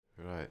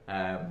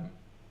Right.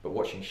 But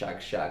watching Shag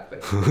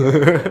basically,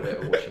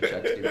 or watching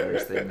Shag do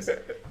various things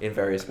in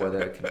various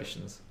weather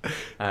conditions.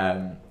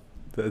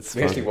 That's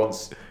We fun. actually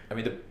once, I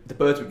mean, the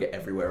birds would get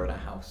everywhere in our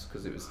house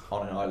because it was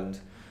on an island.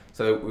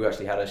 So we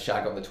actually had a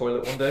Shag on the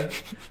toilet one day,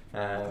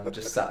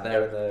 just sat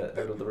there in the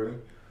middle of the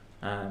room.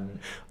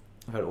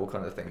 I've had all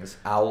kinds of things.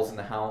 Owls in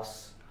the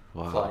house,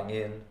 Wow. flying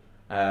in.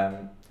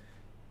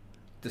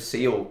 The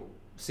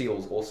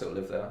seals also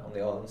live there on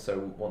the island. So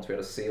once we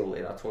had a seal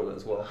in our toilet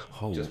as well.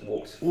 Oh. Just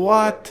walked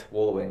What?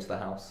 all the way into the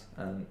house,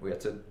 and we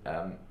had to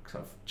kind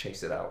of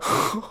chase it out.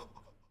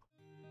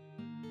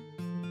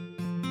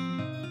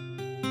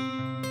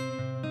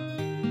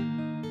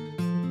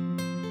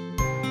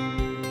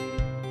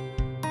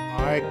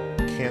 I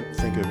can't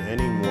think of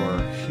any more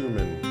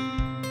human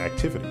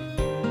activity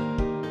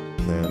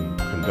than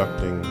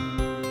conducting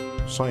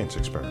science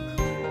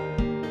experiments.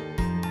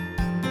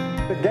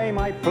 The game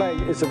I play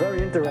is a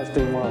very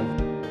interesting one.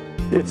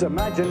 It's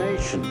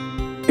imagination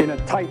in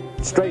a tight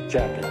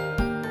straitjacket.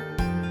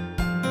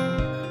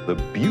 The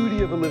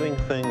beauty of a living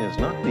thing is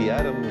not the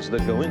atoms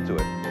that go into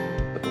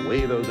it, but the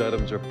way those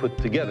atoms are put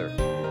together.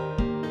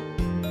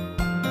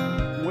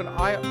 What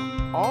I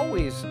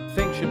always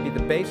think should be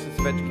the basis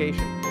of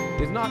education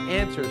is not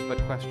answers but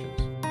questions.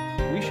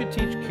 We should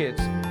teach kids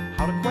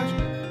how to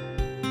question.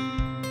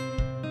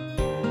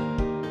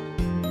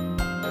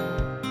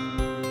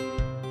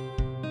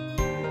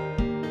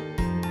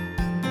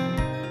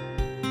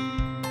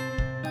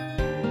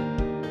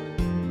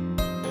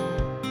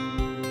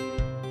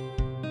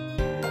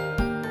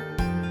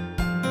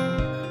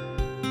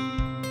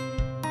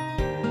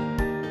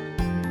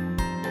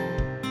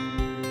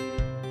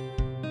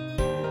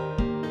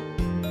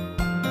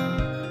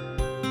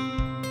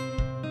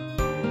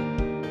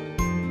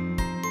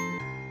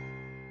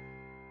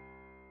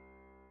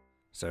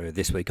 So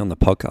this week on the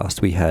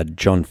podcast, we had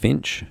John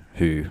Finch,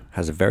 who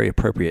has a very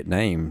appropriate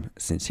name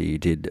since he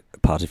did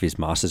part of his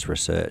master's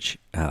research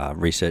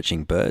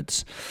researching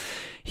birds.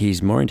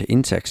 He's more into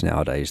insects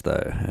nowadays,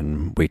 though,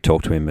 and we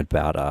talked to him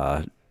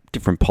about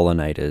different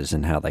pollinators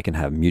and how they can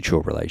have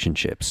mutual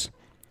relationships.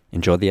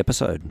 Enjoy the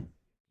episode.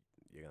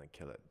 You're gonna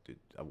kill it, dude.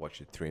 I watched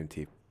the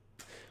 3MT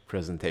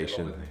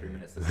presentation. Longer than 3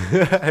 minutes, this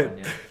is fine,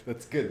 yeah.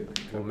 That's good.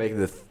 We'll make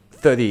the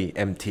 30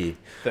 MT.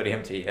 30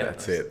 MT, yeah.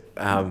 That's it.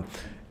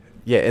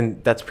 Yeah,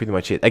 and that's pretty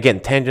much it.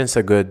 Again, tangents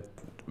are good.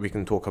 We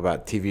can talk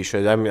about TV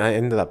shows. I mean, I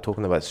ended up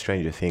talking about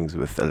Stranger Things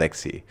with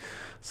Alexi.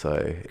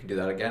 So, We can do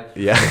that again.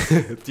 yeah.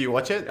 Do you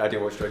watch it? I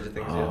did watch Stranger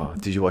Things, Oh,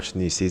 did you watch the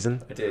new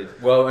season? I did.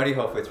 Well, only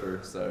halfway through,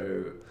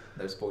 so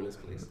no spoilers,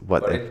 please.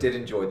 What But I the- did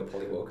enjoy the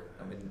polywog.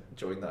 I'm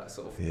enjoying that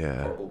sort of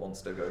Yeah. horrible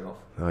monster going off.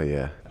 Oh,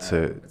 yeah.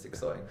 So, It's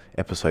exciting.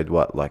 episode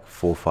what, like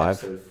 4, 5?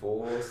 Episode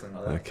 4, something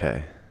like that.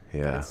 Okay.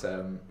 Yeah.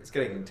 It's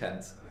getting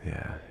intense,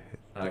 Yeah.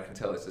 and I can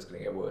tell it's just going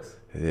to get worse.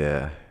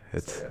 Yeah.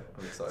 It's. So, yeah,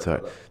 I'm excited so-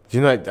 about that. Do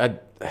you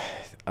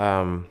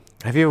know?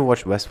 Have you ever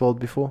watched Westworld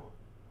before?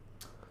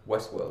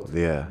 Westworld?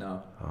 Yeah.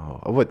 No.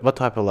 Oh, what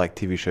type of like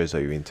TV shows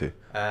are you into?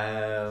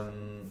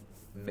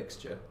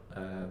 Mixture.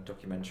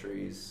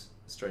 Documentaries,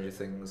 Stranger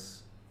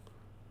Things,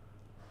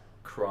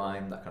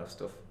 crime, that kind of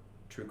stuff.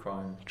 True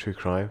crime, True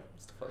crime.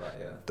 stuff like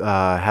that,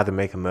 yeah. How to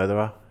Make a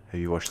Murderer.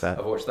 Have you watched that?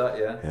 I've watched that,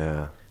 yeah.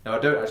 Yeah. No, I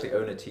don't actually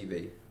own a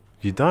TV.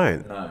 You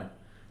don't? No.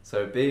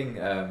 So being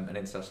an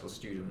international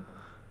student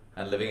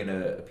and living in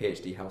a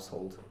PhD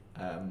household,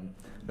 I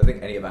don't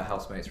think any of our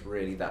housemates were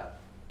really that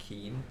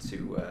keen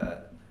to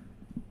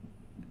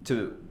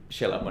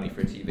shell out money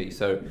for a TV.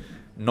 So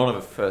none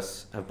of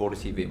us have bought a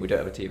TV, and we don't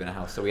have a TV in our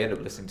house. So we end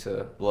up listening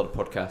to a lot of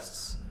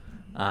podcasts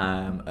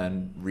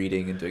and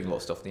reading and doing a lot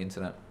of stuff on the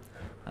internet.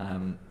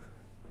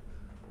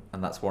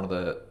 And that's one of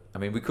the... I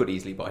mean, we could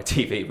easily buy a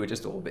TV. We're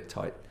just all a bit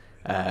tight.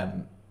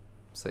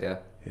 So yeah.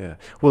 Yeah.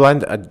 Well, I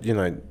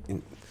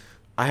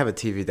have a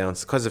TV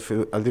downstairs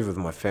because I live with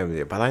my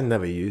family, but I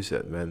never use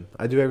it, man.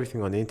 I do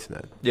everything on the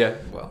internet. Yeah,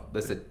 well,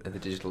 that's the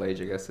digital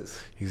age, I guess. It's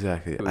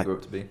Exactly. who we grew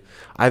up to be.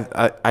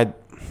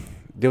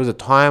 There was a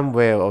time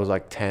where I was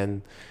like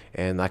 10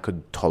 and I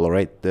could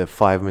tolerate the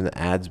 5-minute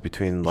ads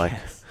between like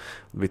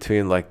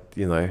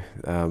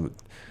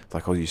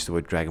like I used to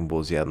watch Dragon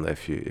Ball Z. I don't know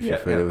if you're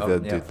familiar with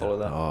that. Yeah, Dude. follow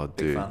that. Oh, Big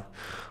dude. fan.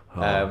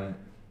 Oh.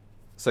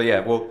 So yeah,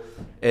 well,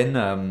 in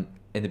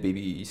the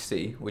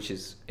BBC, which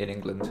is in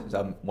England, is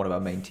one of our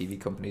main TV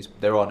companies,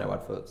 there are no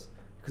adverts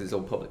because it's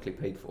all publicly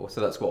paid for.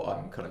 So that's what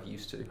I'm kind of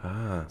used to.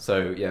 Ah.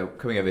 So yeah,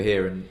 coming over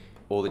here and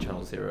all the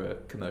channels here are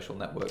commercial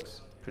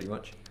networks, pretty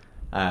much.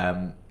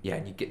 And you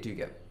do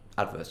get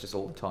adverts just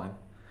all the time.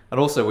 And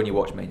also, when you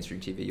watch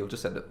mainstream TV, you'll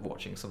just end up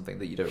watching something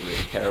that you don't really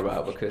care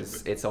about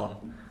because it's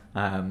on.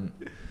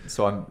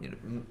 So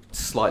I'm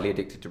slightly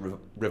addicted to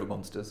River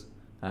Monsters,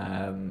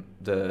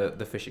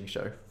 the fishing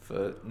show,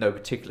 for no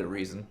particular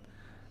reason.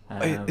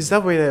 Is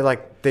that where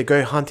they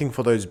go hunting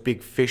for those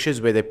big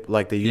fishes where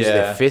they use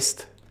their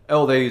fist?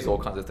 Oh, they use all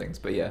kinds of things,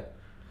 but yeah,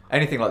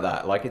 anything like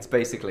that. Like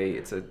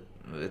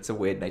it's a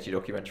weird nature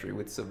documentary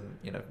with some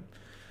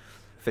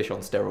fish on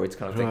steroids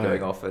kind of thing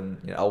going off,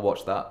 and I'll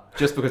watch that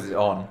just because it's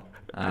on,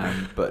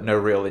 but no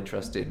real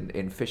interest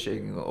in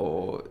fishing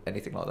or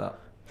anything like that.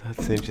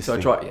 That's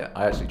interesting. So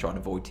I actually try and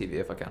avoid TV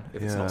if I can,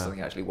 if it's Yeah. not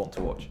something I actually want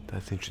to watch.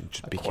 That's interesting.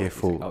 Just I be quite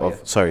careful easily- oh, of.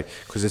 yeah. Sorry,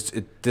 because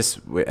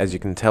as you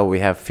can tell, we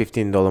have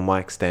 $15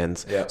 mic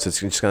stands, Yeah. so it's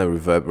just going to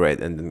reverberate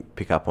and then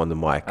pick up on the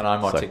mic. And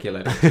I'm So-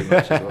 articulating too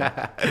much as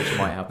well, which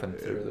might happen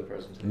through the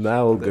presentation.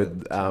 No, all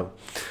good.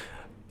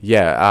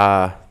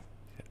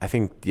 I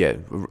think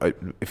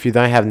if you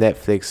don't have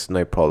Netflix,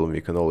 no problem.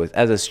 You can always,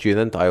 as a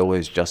student, I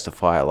always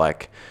justify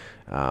like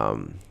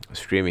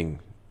streaming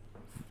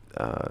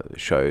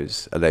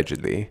shows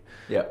allegedly.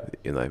 Yeah,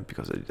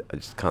 Because I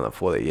just can't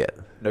afford it yet.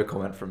 no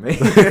comment from me.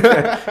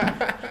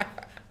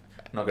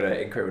 Not going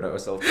to incriminate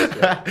myself. Just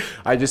yet.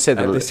 I just said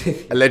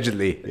allegedly.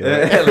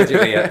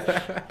 Allegedly,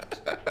 yeah.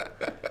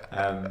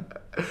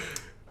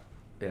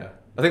 Yeah,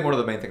 I think one of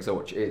the main things I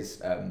watch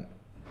is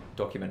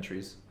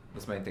documentaries.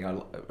 That's the main thing.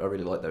 I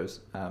really like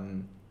those.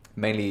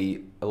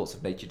 Mainly lots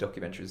of nature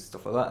documentaries and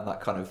stuff like that, and that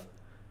kind of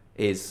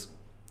is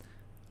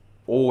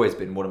always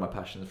been one of my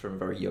passions from a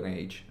very young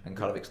age, and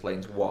kind of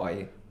explains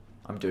why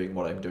I'm doing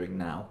what I'm doing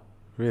now.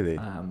 Really?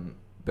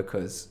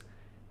 Because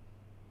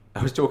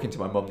I was talking to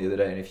my mum the other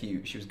day, and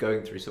she was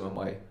going through some of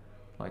my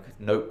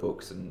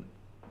notebooks and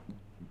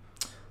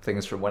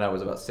things from when I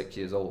was about 6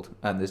 years old,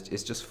 and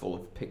it's just full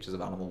of pictures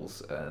of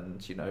animals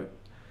and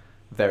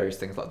various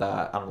things like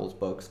that, animals,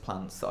 bugs,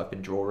 plants that I've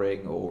been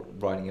drawing or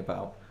writing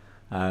about.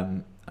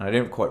 And I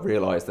didn't quite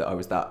realise that I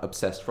was that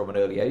obsessed from an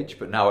early age,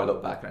 but now I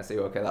look back and I say,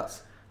 okay,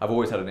 I've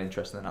always had an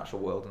interest in the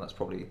natural world, and that's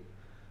probably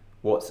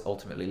what's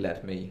ultimately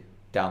led me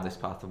down this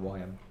path of why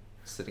I'm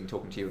sitting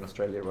talking to you in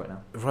Australia right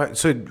now. Right.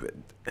 So,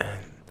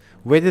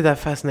 where did that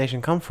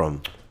fascination come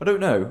from? I don't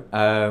know.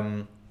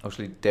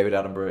 Obviously, David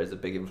Attenborough is a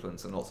big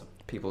influence in lots of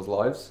people's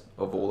lives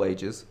of all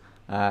ages.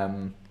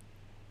 I'm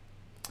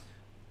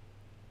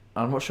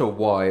not sure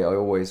why I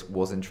always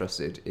was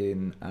interested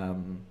in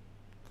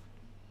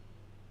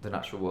the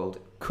natural world.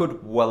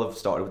 Could well have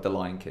started with The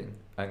Lion King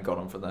and gone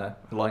on from there.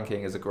 The Lion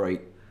King is a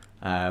great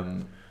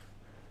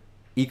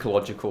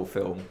ecological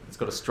film. It's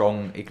got a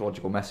strong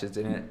ecological message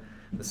in it.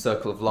 The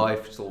circle of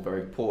life is all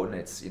very important.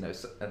 It's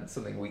and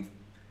something we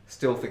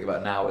still think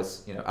about now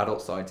as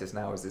adult scientists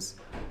now is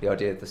the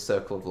idea of the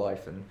circle of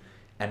life and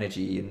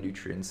energy and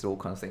nutrients and all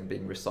kinds of things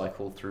being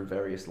recycled through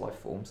various life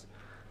forms.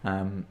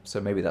 So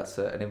maybe that's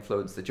an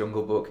influence. The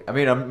Jungle Book. I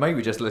mean, I'm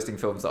maybe just listing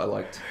films that I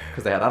liked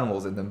because they had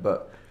animals in them,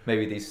 but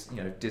maybe these,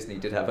 Disney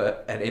did have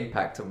an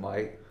impact on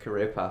my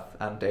career path,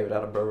 and David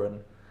Attenborough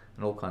and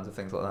all kinds of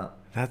things like that.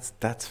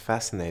 That's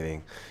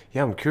fascinating.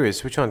 Yeah, I'm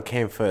curious. Which one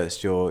came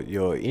first,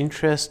 your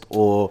interest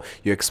or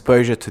your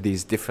exposure to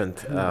these different?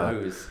 Who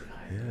knows?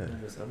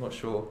 I'm not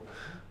sure.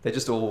 They're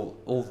just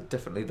all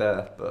differently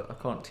there, but I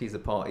can't tease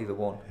apart either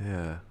one.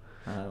 Yeah.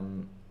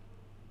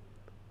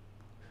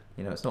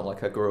 It's not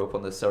like I grew up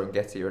on the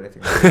Serengeti or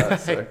anything like that.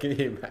 So, Can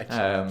you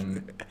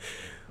imagine?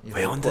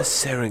 We're on the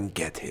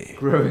Serengeti.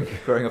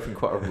 Growing up in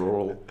quite a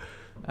rural,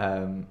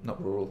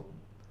 not rural,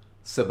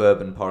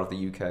 suburban part of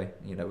the UK,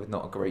 with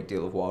not a great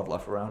deal of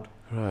wildlife around.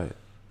 Right.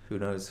 Who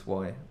knows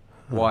why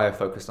I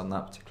focused on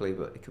that particularly,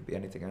 but it could be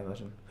anything, I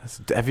imagine.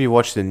 Have you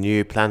watched the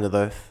new Planet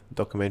Earth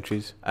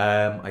documentaries?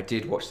 I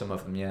did watch some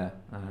of them, yeah.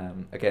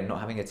 Again, not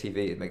having a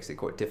TV, it makes it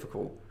quite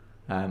difficult.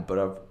 But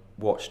I've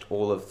watched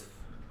all of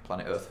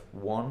Planet Earth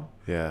 1,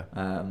 Yeah.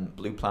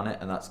 Blue Planet,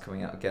 and that's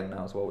coming out again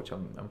now as well, which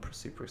I'm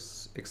super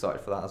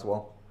excited for that as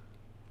well.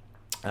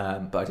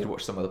 But I did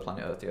watch some of the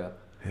Planet Earth, yeah.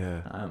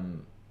 Yeah.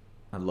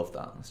 I love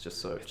that. It's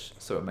just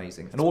so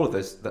amazing, and all of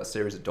that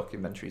series of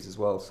documentaries as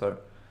well. So,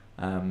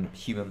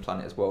 Human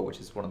Planet as well,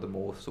 which is one of the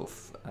more sort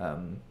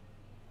of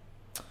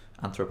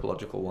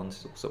anthropological ones,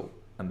 is also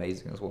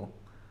amazing as well.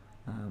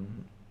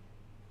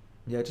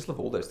 Yeah, I just love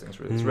all those things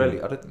really. It's really,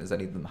 I don't think there's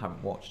any of them I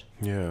haven't watched.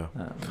 Yeah.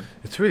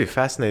 It's really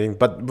fascinating.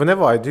 But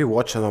whenever I do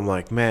watch it, I'm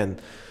like, man,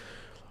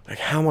 like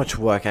how much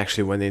work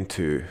actually went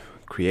into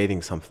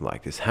creating something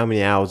like this? How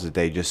many hours did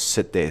they just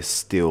sit there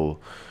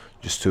still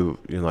just to,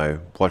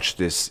 watch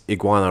this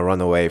iguana run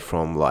away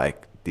from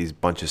like these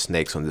bunch of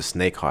snakes on the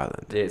Snake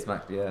Island? Yeah,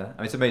 yeah. I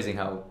mean, it's amazing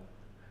how,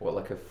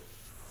 like a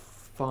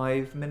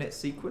 5-minute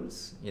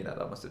sequence,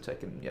 that must have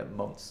taken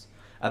months.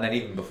 And then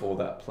even before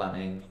that,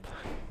 planning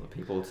for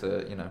people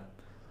to,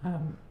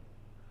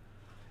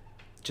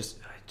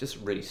 just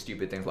really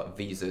stupid things like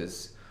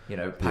visas,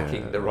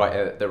 packing the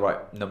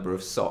right number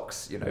of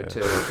socks,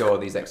 to go on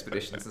these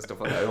expeditions and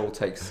stuff like that. It all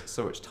takes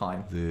so much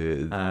time.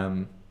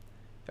 And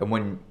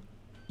when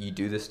you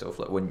do this stuff,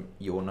 like when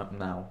you're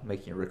now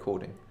making a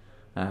recording,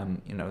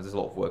 there's a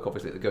lot of work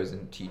obviously that goes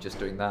into you just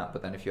doing that.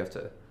 But then if you have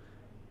to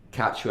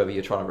catch whoever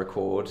you're trying to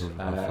record,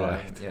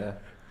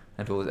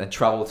 and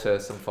travel to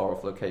some far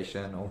off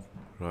location or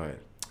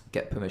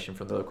get permission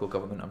from the local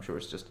government, I'm sure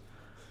it's just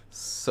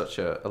such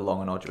a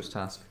long and arduous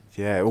task.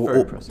 Yeah,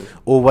 Very impressive.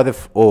 Or what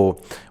if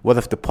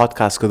the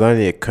podcast could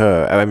only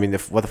occur? I mean,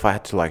 what if I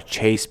had to like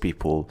chase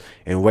people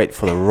and wait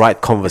for the right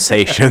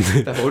conversation?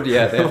 That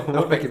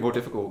would make it more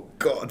difficult.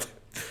 God,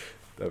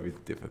 that'd be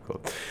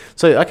difficult.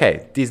 So,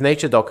 okay, these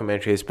nature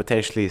documentaries,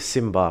 potentially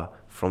Simba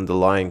from The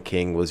Lion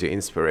King was your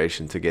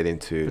inspiration to get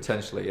into.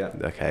 Potentially, yeah.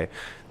 Okay,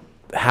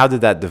 how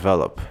did that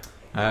develop?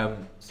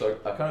 So So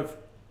I kind of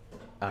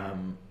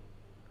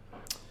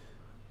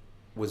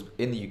was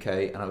in the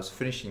UK, and I was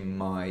finishing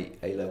my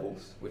A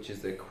levels, which is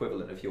the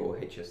equivalent of your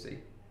HSC,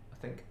 I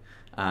think.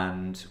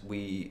 And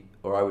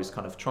I was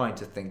kind of trying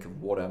to think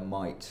of what I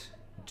might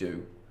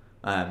do.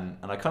 And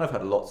I kind of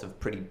had lots of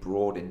pretty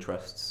broad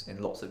interests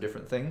in lots of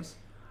different things.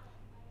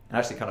 And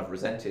actually kind of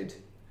resented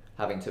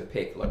having to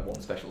pick like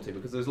one specialty,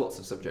 because there's lots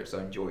of subjects I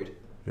enjoyed.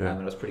 Yeah.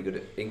 And I was pretty good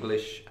at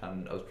English,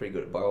 and I was pretty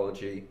good at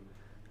biology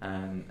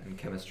and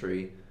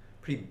chemistry.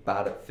 Pretty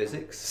bad at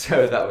physics,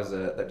 so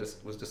that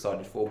just was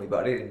decided for me.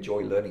 But I did enjoy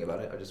learning about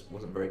it. I just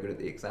wasn't very good at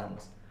the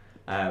exams.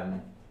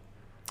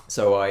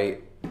 So I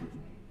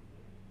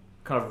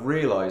kind of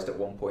realised at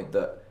one point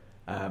that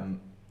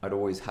I'd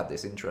always had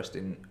this interest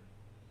in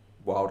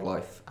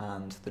wildlife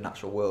and the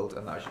natural world,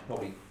 and that I should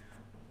probably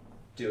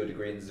do a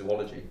degree in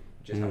zoology,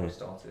 which is how I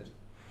started.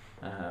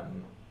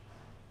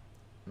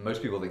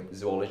 Most people think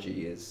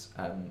zoology is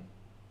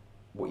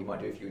what you might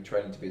do if you were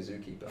training to be a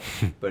zookeeper,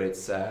 but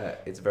it's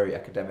very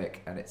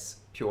academic, and it's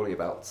purely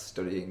about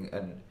studying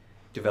and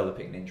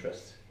developing an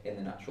interest in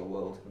the natural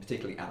world, and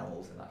particularly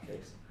animals in that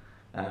case.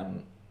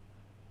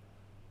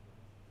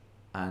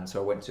 And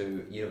so I went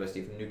to University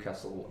of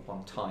Newcastle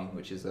upon Tyne,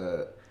 which is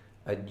a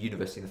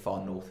university in the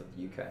far north of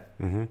the UK,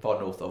 far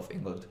north of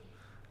England,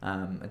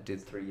 and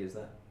did 3 years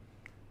there,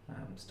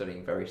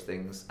 studying various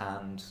things,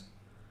 and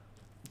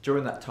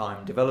during that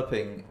time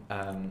developing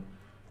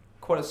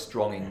quite a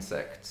strong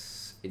insects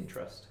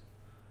interest.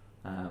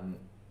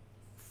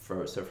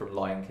 So from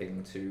Lion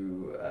King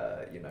to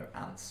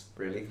ants,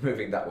 really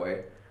moving that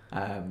way,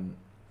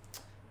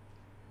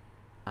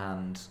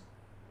 and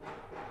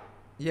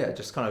yeah,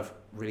 just kind of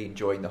really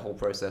enjoying the whole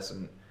process,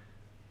 and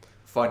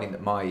finding that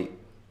I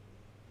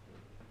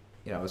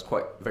was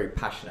quite very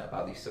passionate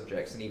about these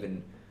subjects, and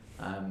even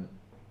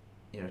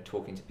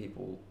talking to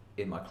people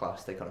in my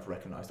class, they kind of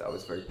recognised that I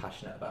was very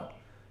passionate about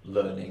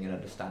learning and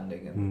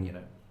understanding, and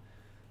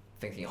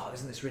thinking, oh,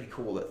 isn't this really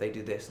cool that they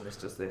do this and this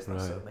does this?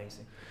 That's so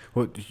amazing.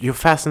 Well, your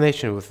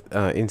fascination with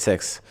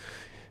insects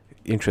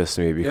interests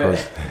me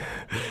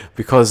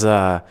because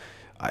I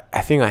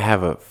think I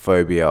have a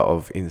phobia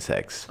of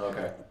insects.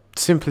 Okay.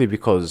 Simply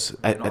because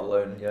You're not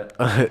alone yet.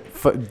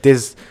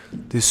 there's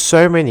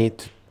so many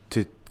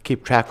to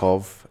keep track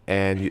of,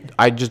 and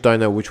I just don't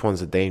know which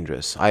ones are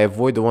dangerous. I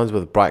avoid the ones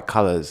with bright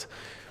colors,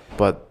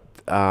 but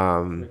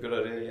Good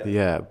idea,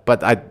 yeah.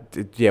 But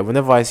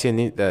whenever I see an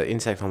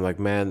insect, I'm like,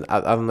 man, I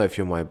don't know if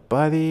you're my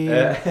buddy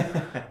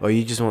or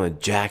you just want to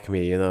jack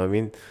me, you know what I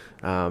mean?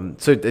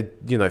 So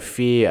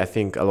fear, I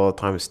think a lot of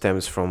times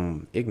stems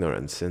from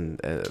ignorance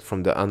and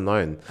from the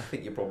unknown. I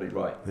think you're probably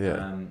right.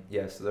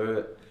 Yeah.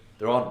 So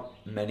there aren't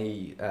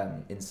many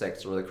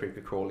insects or other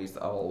creepy crawlies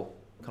that I'll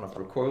kind of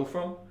recoil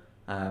from,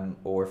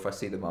 or if I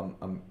see them,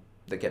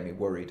 they get me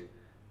worried.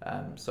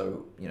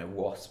 So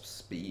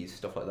wasps, bees,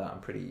 stuff like that, I'm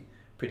pretty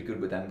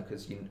good with them,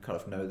 because you kind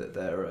of know that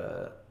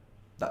they're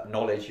that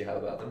knowledge you have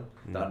about them,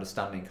 that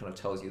understanding kind of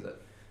tells you that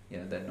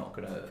they're not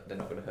gonna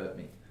hurt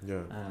me.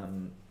 Yeah.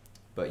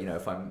 But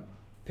if I'm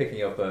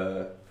picking up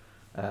a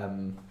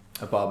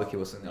barbecue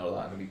or something like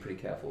that, I'm gonna be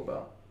pretty careful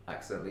about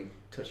accidentally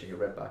touching a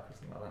redback or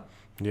something like that.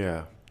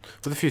 Yeah.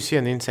 But if you see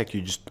an insect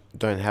you just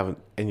don't have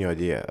any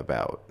idea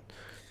about,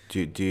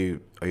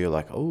 are you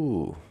like,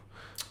 oh?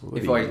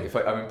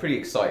 I'm pretty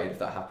excited if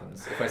that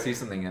happens. If I see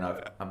something and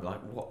I'm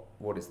like,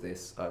 what is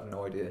this? I have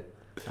no idea.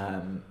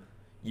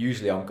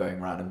 Usually I'm going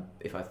around, and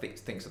if I think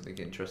something's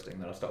interesting,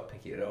 then I start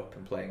picking it up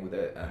and playing with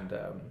it. And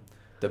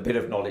the bit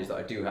of knowledge that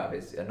I do have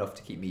is enough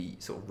to keep me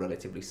sort of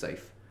relatively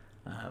safe.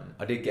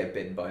 I did get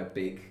bitten by a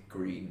big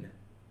green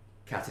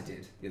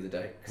katydid the other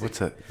day.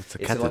 What's a It's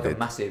katydid? like a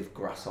massive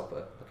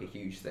grasshopper, like a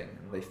huge thing,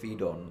 and they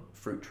feed on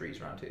fruit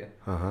trees around here.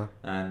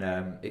 And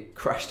it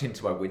crashed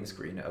into my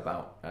windscreen at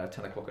about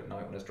 10 o'clock at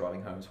night when I was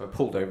driving home, so I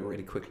pulled over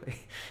really quickly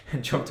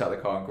and jumped out of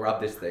the car and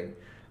grabbed this thing.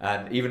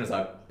 And even as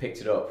I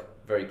picked it up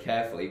very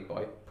carefully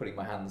by putting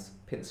my hands,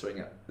 pincering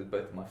it with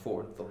both of my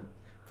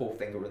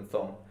forefinger and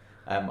thumb,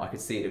 I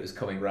could see it was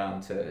coming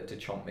round to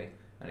chomp me,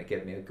 and it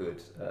gave me a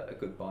good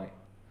bite.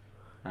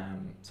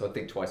 So I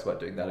think twice about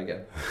doing that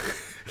again.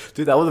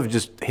 Dude, I would have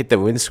just hit the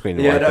windscreen.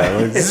 Yeah, like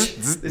that.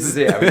 this is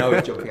it. I mean, I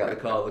was jumping out of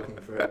the car looking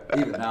for it.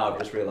 Even now, I've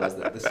just realised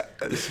that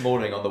this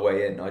morning on the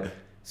way in, I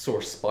saw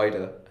a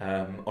spider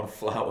on a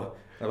flower.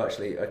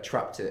 I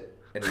trapped it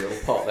in a little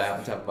pot that I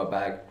happened to have in my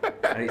bag.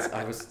 And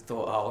I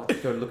thought, I'll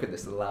go and look at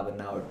this in the lab, and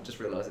now I've just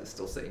realised it's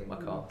still sitting in my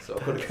car. So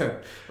I'm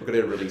going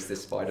to release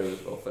this spider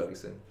as well fairly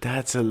soon.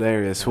 That's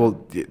hilarious.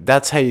 Well,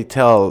 that's how you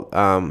tell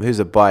who's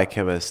a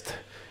biochemist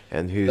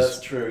and who's...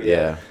 That's true,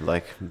 yeah.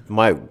 Like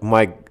my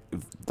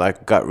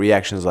gut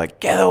reaction is like,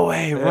 get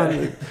away,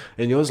 run.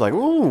 And yours like,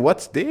 ooh,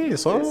 what's this? Yeah,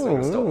 so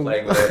I'm stop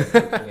playing with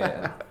it.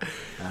 Yeah.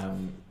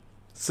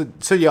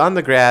 So your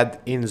undergrad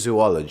in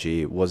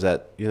zoology was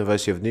at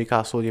University of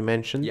Newcastle, you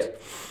mentioned? Yeah.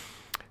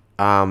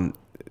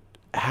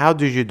 How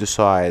did you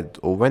decide,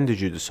 or when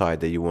did you decide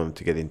that you wanted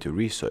to get into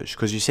research?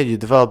 Because you said you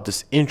developed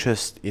this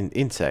interest in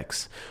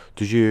insects.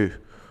 How did you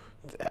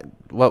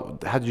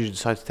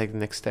decide to take the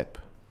next step?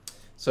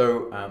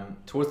 So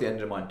towards the end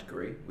of my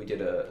degree, we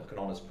did an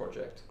honours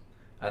project,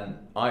 and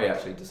I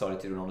actually decided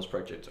to do an honours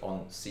project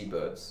on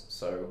seabirds.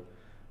 So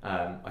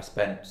I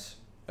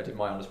did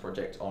my honours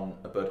project on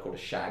a bird called a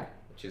shag,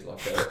 which is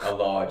like a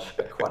large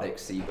aquatic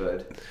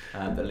seabird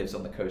that lives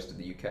on the coast of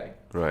the UK.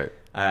 Right.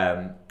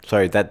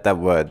 Sorry, that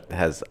word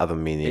has other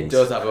meanings. It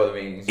does have other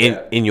meanings.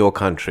 In your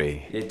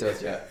country. It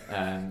does, yeah.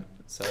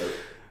 So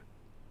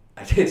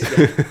I did. Yeah.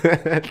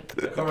 I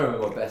can't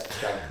remember my best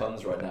shag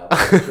puns right now.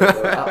 But there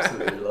were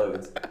absolutely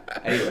loads.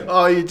 Anyway.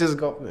 Oh, you just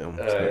got me.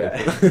 Yeah.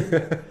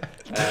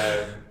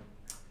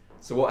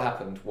 So what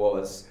happened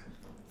was,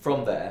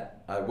 from there,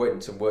 I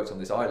went and worked on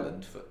this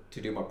island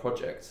to do my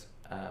project.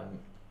 And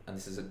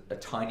this is a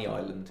tiny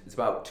island. It's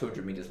about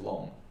 200 meters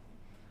long,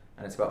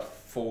 and it's about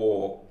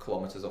 4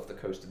 kilometers off the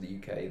coast of the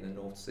UK in the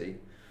North Sea.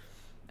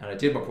 And I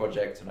did my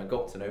project, and I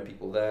got to know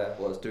people there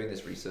while I was doing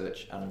this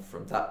research. And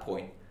from that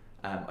point,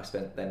 I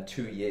spent then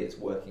 2 years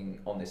working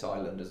on this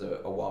island as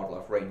a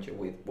wildlife ranger,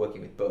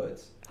 working with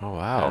birds. Oh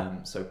wow!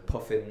 So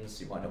puffins,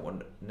 you might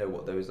not know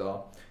what those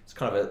are. It's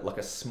kind of like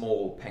a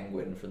small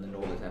penguin from the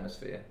northern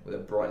hemisphere with a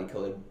brightly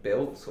coloured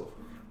bill, sort of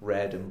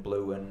red and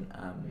blue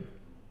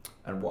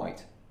and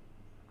white.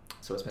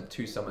 So I spent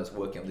 2 summers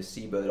working on this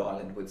seabird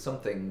island with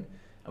something,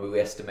 and we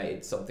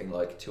estimated something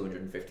like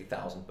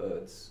 250,000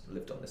 birds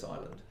lived on this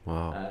island.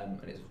 Wow.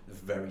 And it's a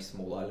very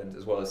small island,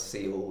 as well as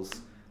seals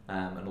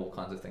and all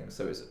kinds of things.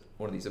 So it's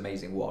one of these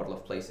amazing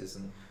wildlife places,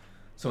 and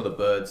some of the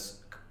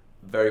birds,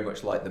 very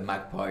much like the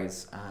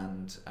magpies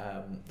and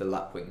the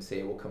lapwings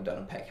here, will come down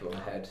and peck you on the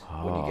head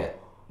when you get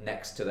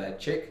next to their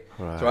chick.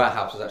 Right. So our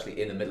house was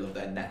actually in the middle of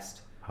their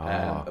nest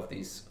of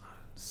these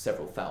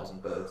several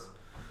thousand birds.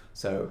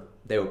 So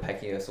they were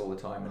pecking us all the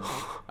time, and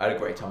I had a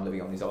great time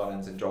living on these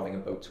islands and driving a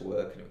boat to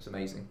work, and it was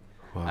amazing.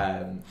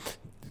 Wow.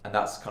 And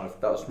that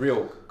was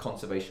real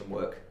conservation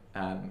work,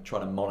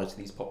 trying to monitor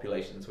these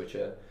populations which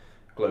are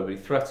globally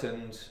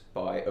threatened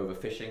by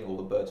overfishing. All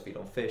the birds feed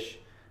on fish,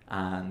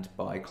 and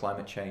by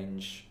climate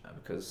change,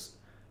 because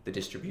the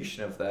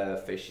distribution of their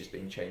fish is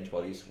being changed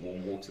by these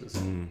warm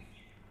waters,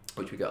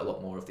 which we get a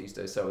lot more of these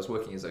days. So I was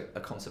working as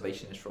a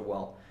conservationist for a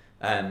while,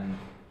 and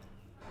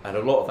a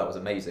lot of that was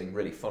amazing,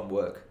 really fun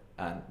work,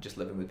 and just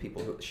living with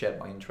people who shared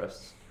my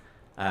interests.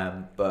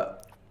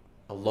 But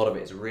a lot of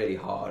it is really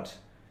hard,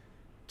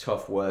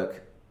 tough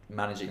work,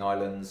 managing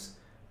islands,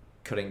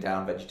 cutting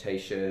down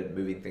vegetation,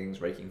 moving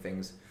things, raking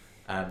things.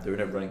 There were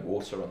no running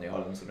water on the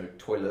islands, no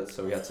toilets,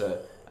 so we had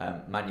to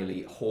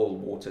manually haul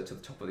water to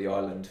the top of the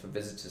island for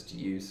visitors to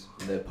use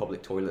in the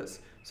public toilets.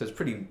 So it's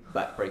pretty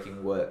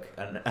back-breaking work.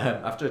 And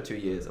after 2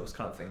 years, I was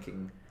kind of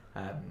thinking,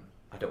 I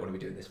don't want to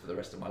be doing this for the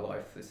rest of my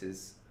life.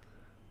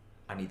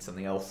 I need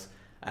something else.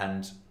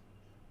 And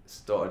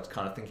started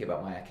kind of thinking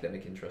about my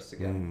academic interests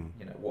again.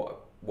 You know,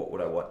 what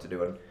would I want to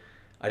do? And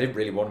I didn't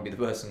really want to be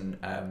the person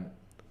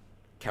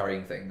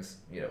carrying things.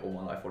 You know, all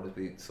my life I wanted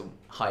to be some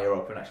higher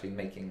up and actually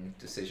making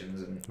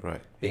decisions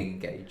and being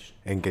engaged.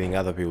 And getting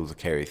other people to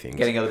carry things.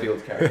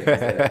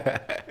 Yeah.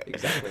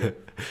 Exactly.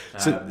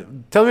 So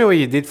tell me what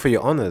you did for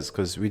your honours,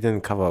 because we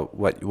didn't cover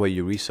what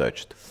you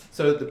researched.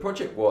 So the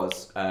project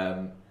was,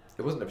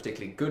 it wasn't a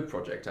particularly good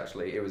project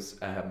actually. It was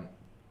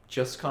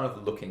just kind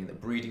of looking at the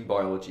breeding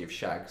biology of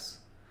shags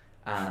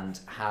and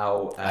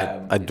how...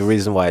 the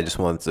reason why I just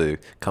wanted to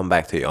come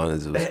back to your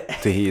honours was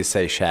to hear you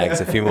say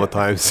shags a few more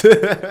times.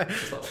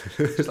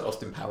 just like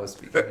Austin Powers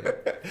speaking.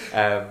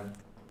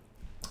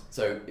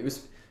 So it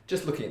was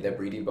just looking at their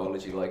breeding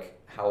biology, like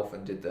how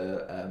often did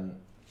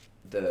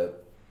the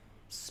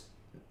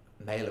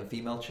male and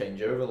female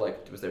change over?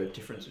 Like, was there a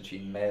difference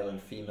between male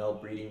and female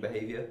breeding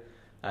behaviour?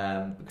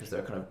 Because there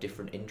are kind of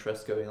different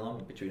interests going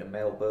on between a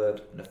male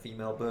bird and a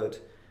female bird.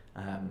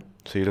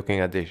 So you're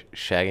looking at the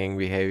shagging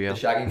behaviour? The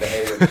shagging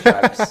behaviour of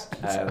shags.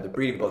 The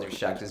breeding biology of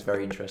shags is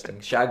very interesting.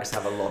 Shags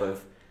have a lot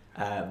of...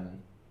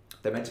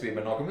 they're meant to be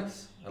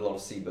monogamous. A lot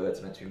of seabirds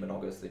are meant to be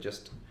monogamous. They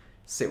just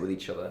sit with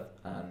each other,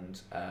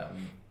 and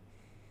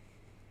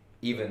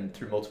even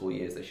through multiple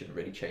years they shouldn't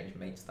really change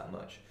mates that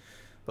much.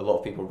 But a lot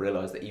of people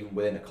realise that even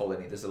within a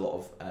colony there's a lot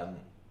of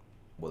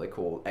what they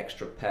call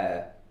extra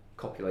pair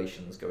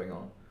copulations going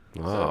on.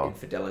 So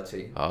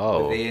infidelity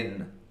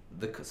within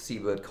the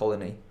seabird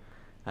colony.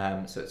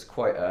 So it's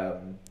quite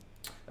a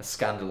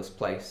scandalous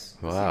place.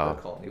 Wow.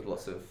 Seabird colony with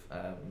lots of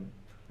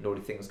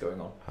naughty things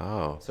going on.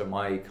 Oh. So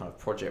my kind of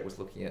project was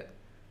looking at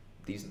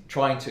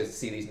trying to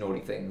see these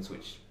naughty things,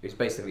 which is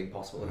basically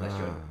impossible unless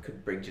you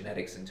could bring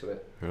genetics into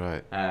it.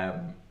 Right.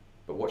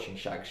 But watching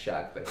shags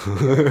shag, basically,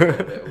 a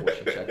little bit of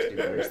watching shags do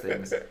various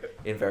things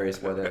in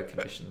various weather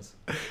conditions.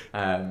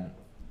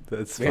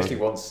 That's we actually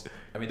once,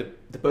 I mean,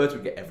 the birds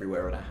would get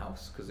everywhere in our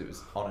house because it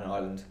was on an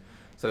island.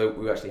 So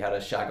we actually had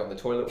a shag on the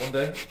toilet one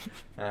day,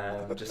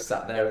 just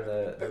sat there in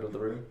the middle of the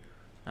room.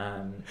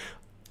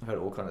 I've had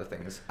all kinds of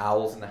things.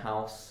 Owls in the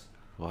house,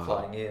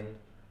 flying in.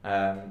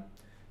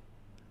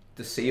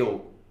 The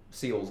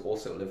seals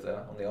also live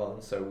there on the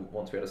island. So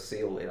once we had a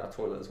seal in our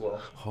toilet as well.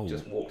 Oh,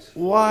 just walked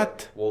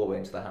all the way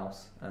into the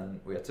house, and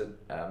we had to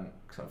kind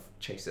of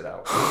chase it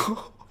out.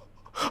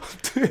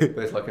 Dude.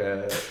 But it's like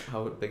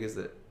how big is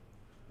it?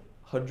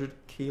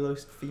 100-kilo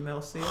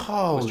female seal.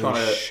 Holy was trying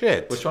to,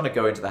 shit. Was trying to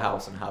go into the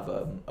house and have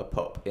a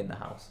pup in the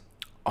house.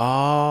 Oh.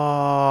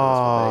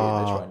 That's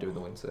what they try and do in the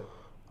winter.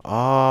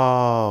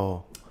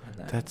 Oh. And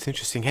then, That's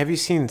interesting. Have you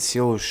seen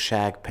seals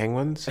shag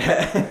penguins?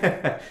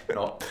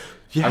 not.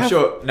 You I'm have-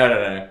 sure.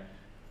 No.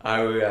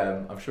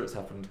 I'm sure it's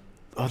happened.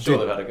 Oh, I'm sure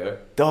dude. they've had a go.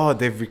 Oh,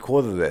 they've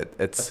recorded it.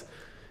 It's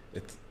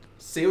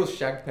Seals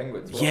shag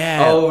penguins. What?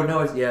 Yeah. Oh no.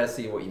 I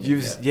see what you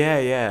mean.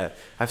 yeah.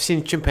 I've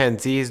seen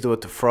chimpanzees do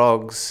it to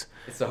frogs.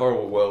 It's a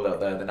horrible world out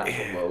there, the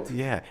natural world.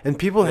 Yeah, and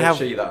people They'll have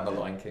show you that in The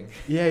Lion King.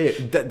 yeah.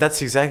 That's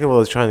exactly what I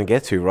was trying to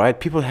get to, right?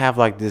 People have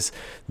like this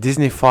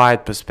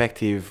Disneyfied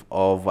perspective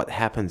of what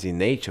happens in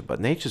nature, but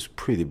nature's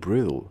pretty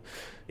brutal.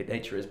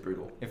 Nature is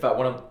brutal. In fact,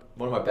 one of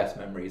my best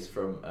memories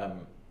from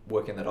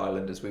working at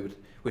Island is we'd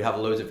have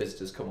loads of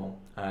visitors come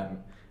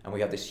on, and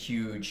we have this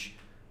huge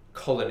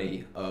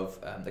colony of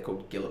they're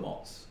called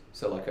guillemots.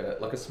 So like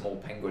a small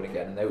penguin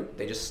again, and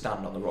they just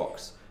stand on the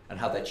rocks and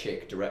have their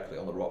chick directly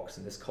on the rocks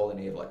in this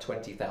colony of like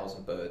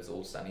 20,000 birds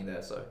all standing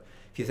there. So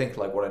if you think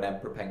like what an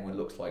emperor penguin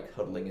looks like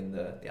huddling in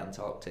the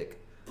Antarctic,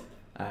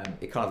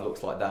 it kind of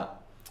looks like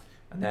that.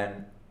 And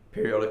then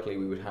periodically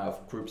we would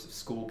have groups of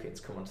school kids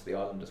come onto the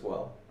island as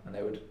well, and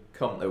they would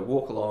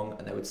walk along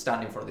and they would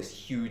stand in front of this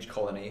huge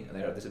colony, and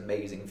they have this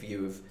amazing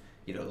view of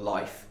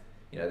life,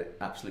 the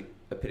absolute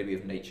epitome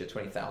of nature,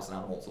 20,000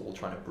 animals all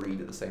trying to breed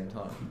at the same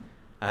time.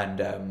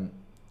 And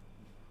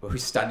we were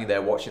standing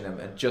there watching them,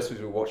 and just as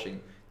we were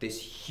watching, this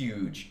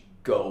huge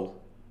gull,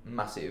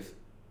 massive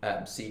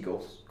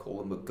seagulls, call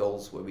them but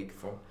gulls where we come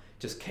from,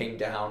 just came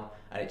down,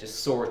 and it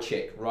just saw a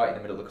chick right in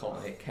the middle of the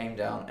colony. It came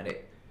down and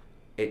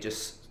it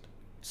just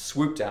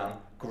swooped down,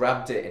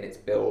 grabbed it in its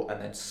bill,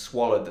 and then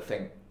swallowed the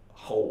thing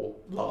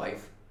whole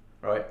live,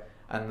 right?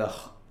 And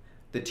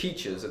the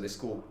teachers of the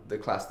school, the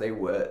class, they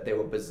were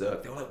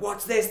berserk. They were like,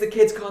 "What's this? The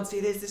kids can't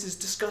see this. This is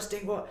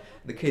disgusting." What?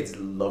 The kids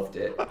loved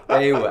it.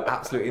 They were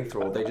absolutely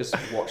enthralled. They just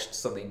watched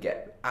something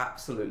get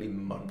absolutely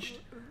munched,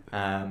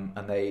 and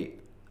I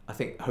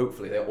think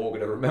hopefully they're all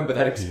going to remember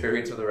that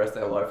experience for the rest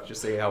of their life.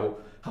 Just seeing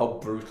how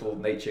brutal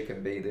nature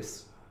can be.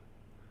 This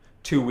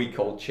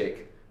 2-week-old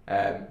chick,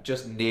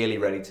 just nearly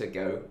ready to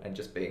go and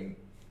just being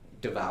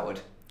devoured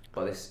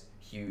by this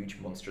huge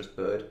monstrous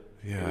bird.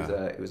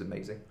 Yeah. It was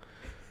amazing.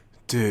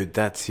 Dude,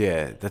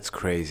 that's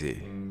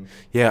crazy.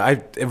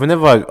 Yeah,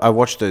 whenever I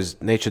watch those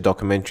nature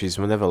documentaries,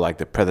 whenever like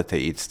the predator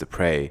eats the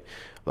prey,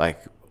 like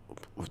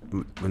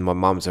when my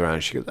mom's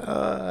around, she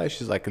goes,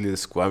 she's like a little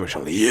squirmish.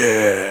 I'm like,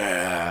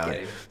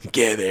 yeah,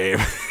 get him.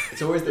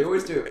 They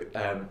always do it.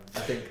 I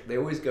think they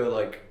always go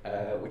like,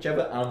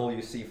 whichever animal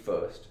you see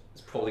first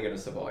is probably going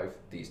to survive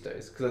these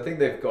days, because I think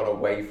they've gone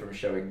away from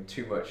showing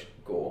too much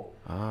gore.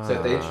 So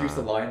if they introduce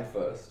the lion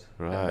first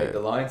and make the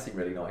lion seem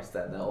really nice,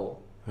 then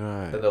they'll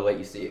let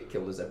you see it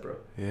kill the zebra.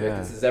 Yeah. But if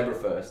it's the zebra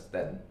first,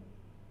 then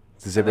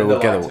The zebra will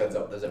get away. turns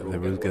up, the zebra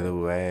will get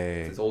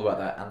away. So it's all about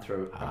that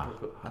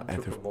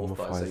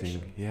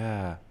anthropomorphization.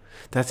 Yeah,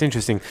 that's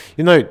interesting.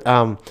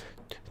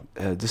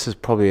 This is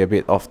probably a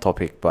bit off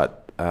topic,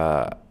 but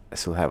I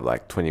still have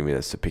like 20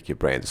 minutes to pick your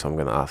brain, so I'm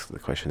going to ask the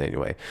question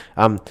anyway.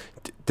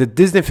 The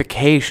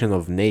Disneyfication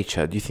of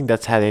nature, do you think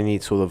that's had any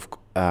sort of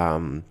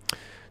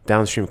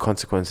downstream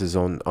consequences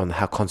on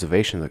how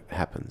conservation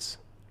happens?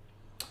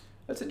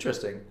 That's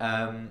interesting.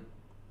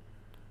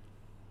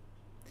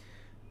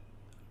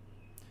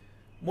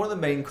 One of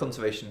the main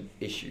conservation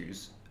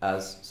issues,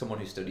 as someone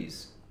who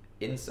studies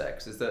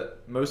insects, is that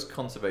most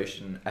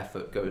conservation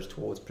effort goes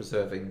towards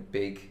preserving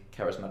big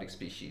charismatic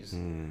species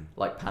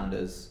like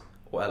pandas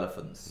or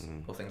elephants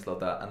or things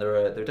like that. And there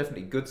are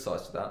definitely good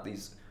sides to that.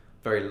 These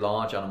very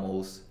large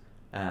animals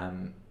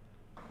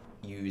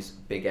use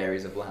big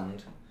areas of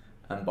land,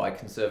 and by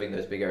conserving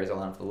those big areas of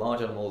land for the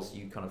large animals,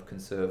 you kind of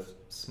conserve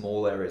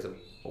small areas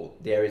or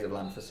the areas of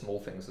land for small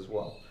things as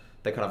well.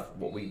 They're kind of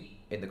what we,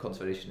 in the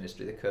conservation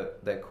industry,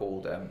 they're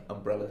called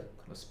umbrella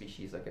kind of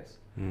species, I guess.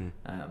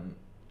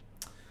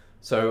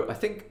 So I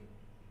think,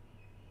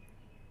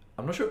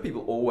 I'm not sure if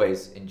people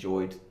always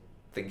enjoyed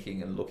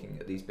thinking and looking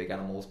at these big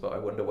animals, but I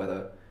wonder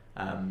whether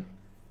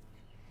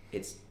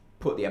it's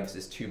put the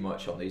emphasis too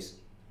much on these,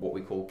 what we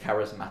call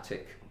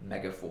charismatic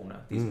megafauna,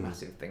 these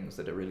massive things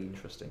that are really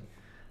interesting.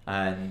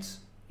 And,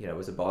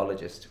 as a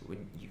biologist,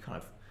 when you kind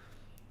of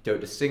don't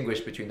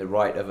distinguish between the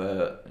right of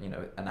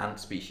an ant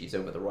species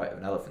over the right of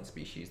an elephant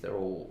species, they're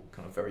all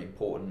kind of very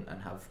important and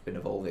have been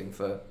evolving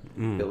for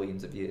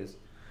billions of years.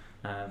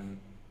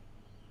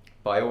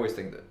 But I always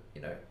think that,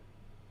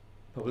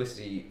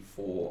 publicity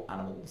for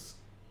animals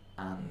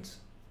and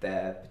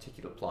their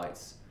particular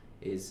plights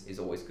is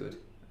always good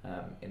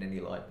in any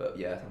light. But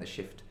yeah, I think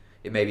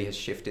it maybe has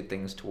shifted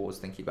things towards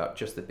thinking about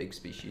just the big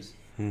species,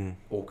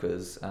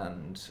 orcas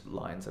and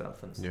lions and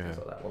elephants and things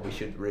like that, when we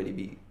should really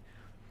be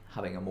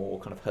having a more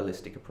kind of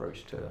holistic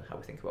approach to how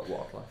we think about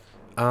wildlife.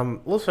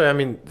 Also,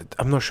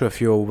 I'm not sure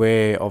if you're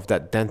aware of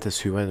that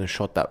dentist who went and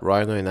shot that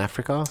rhino in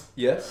Africa.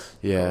 Yes.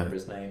 Yeah. I don't remember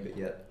his name, but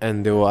yeah.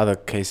 And there were other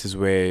cases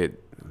where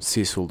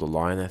Cecil the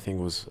lion, I think,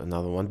 was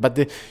another one. But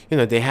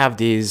they have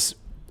these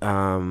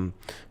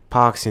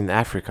parks in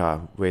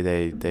Africa where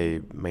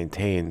they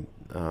maintain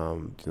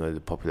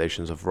the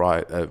populations of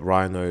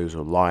rhinos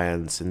or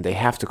lions, and they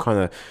have to kind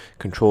of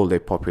control their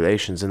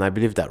populations. And I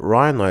believe that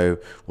rhino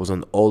was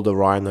an older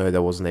rhino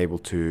that wasn't able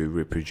to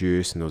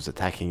reproduce and was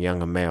attacking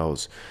younger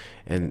males,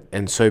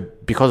 and so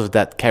because of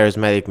that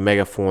charismatic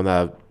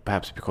megafauna,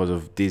 perhaps because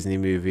of Disney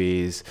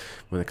movies,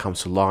 when it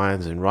comes to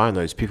lions and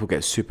rhinos, people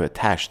get super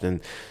attached.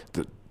 And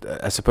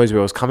I suppose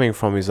where I was coming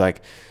from is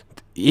like,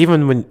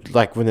 even when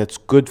it's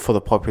good for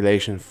the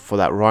population for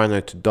that rhino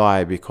to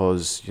die,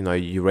 because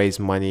you raise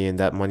money and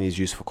that money is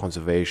used for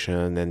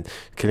conservation, and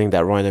killing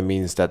that rhino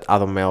means that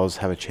other males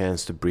have a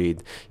chance to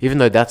breed. Even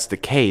though that's the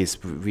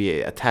case,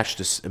 we attach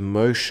this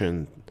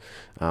emotion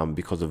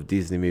because of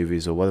Disney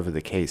movies or whatever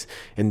the case,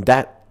 and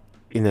that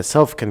in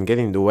itself can get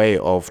in the way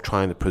of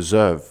trying to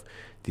preserve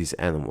these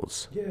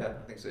animals. Yeah,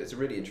 I think so. It's a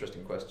really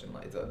interesting question.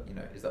 Like,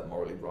 is that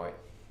morally right?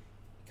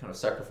 Kind of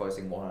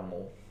sacrificing one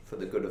animal for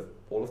the good of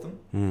all of them.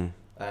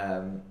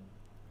 And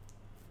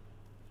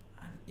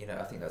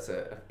I think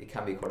it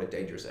can be quite a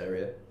dangerous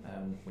area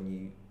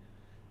when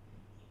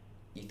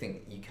you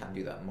think you can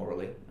do that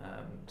morally,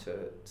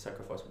 to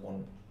sacrifice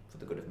one for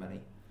the good of many.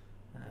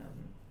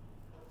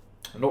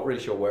 I'm not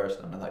really sure where I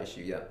stand on that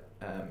issue yet,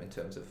 in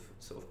terms of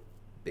sort of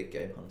big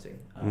game hunting,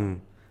 and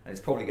it's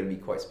probably going to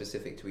be quite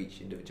specific to each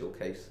individual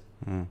case,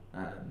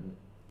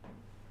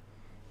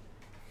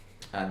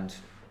 and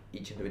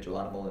each individual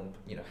animal,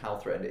 and how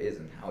threatened it is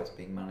and how it's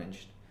being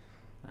managed,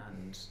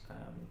 and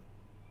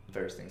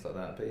various things like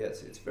that. But yeah,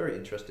 it's very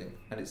interesting,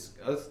 and I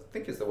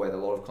think it's the way that a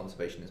lot of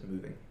conservation is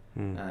moving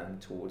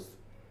towards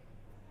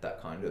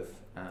that kind of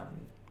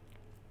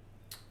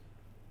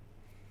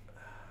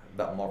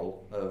that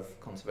model of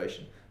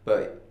conservation.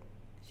 But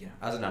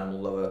as an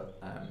animal lover,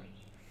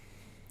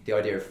 the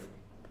idea of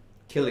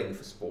killing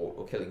for sport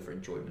or killing for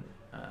enjoyment,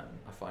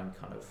 I find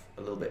kind of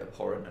a little bit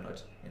abhorrent, and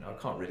I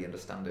can't really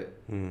understand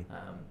it.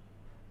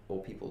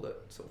 Or people that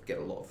sort of get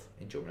a lot of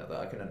enjoyment out of that.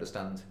 I can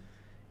understand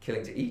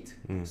killing to eat,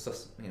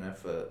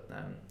 for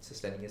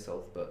sustaining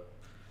yourself, but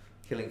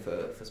killing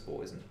for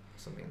sport isn't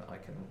something that I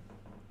can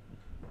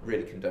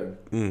really condone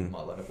in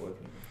my line of work.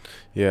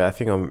 Yeah, I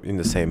think I'm in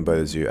the same boat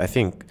as you. I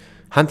think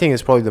hunting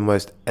is probably the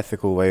most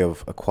ethical way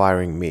of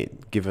acquiring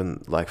meat,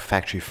 given like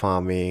factory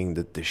farming,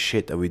 the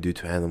shit that we do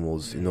to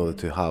animals in order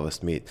to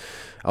harvest meat.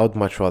 I would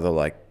much rather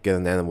like get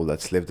an animal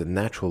that's lived a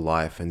natural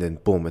life, and then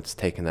boom, it's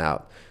taken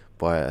out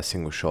by a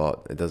single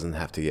shot. It doesn't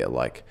have to get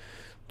like,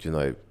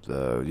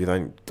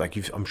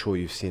 I'm sure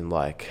you've seen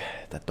like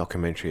that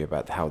documentary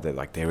about how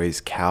they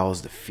raise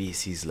cows, the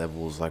feces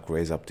levels like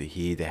raise up to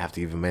here. They have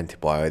to give them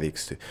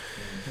antibiotics to.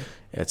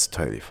 It's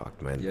totally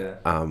fucked, man. Yeah.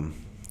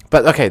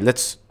 But okay,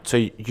 so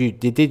you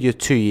did your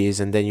 2 years,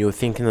 and then you were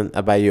thinking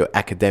about your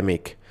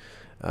academic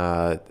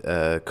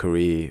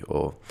career,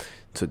 or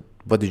so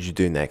what did you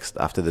do next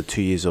after the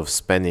 2 years of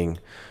spending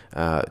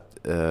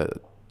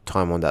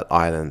time on that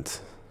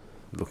island?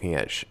 Looking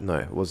at it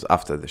was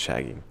after the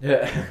shagging.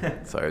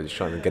 Yeah. Sorry, I was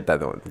trying to get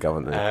that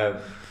going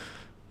there.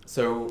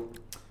 So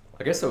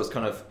I guess I was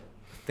kind of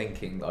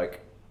thinking like,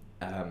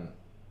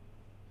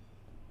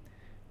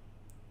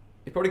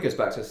 it probably goes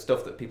back to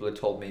stuff that people had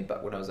told me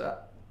back when I was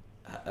at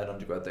an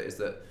undergrad, that is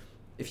that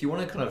if you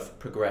want to kind of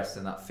progress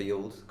in that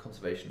field,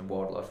 conservation and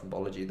wildlife and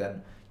biology,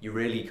 then you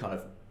really kind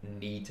of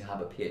need to have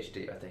a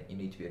PhD. I think you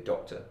need to be a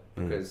doctor,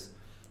 because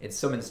in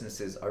some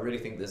instances I really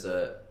think there's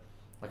a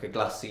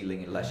glass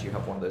ceiling unless you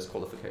have one of those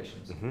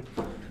qualifications.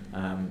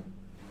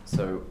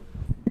 So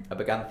I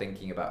began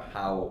thinking about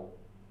how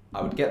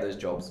I would get those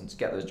jobs, and to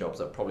get those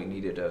jobs I probably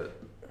needed a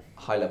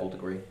high level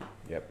degree.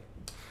 Yep.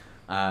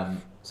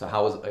 So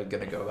how was I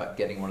going to go about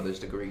getting one of those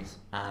degrees?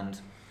 And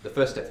the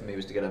first step for me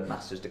was to get a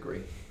master's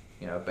degree,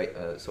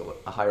 sort of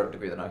a higher up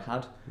degree than I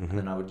had, and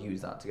then I would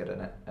use that to get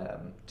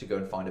to go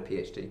and find a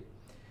PhD.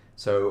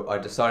 So I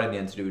decided in the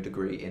end to do a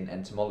degree in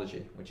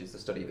entomology, which is the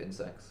study of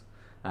insects,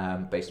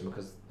 based on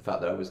the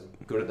fact that I was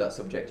good at that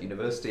subject at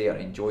university, I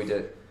enjoyed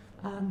it,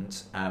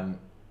 and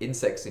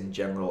insects in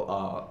general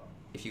are,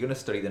 if you're going to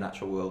study the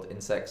natural world,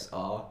 insects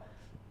are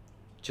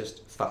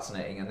just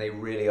fascinating, and they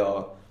really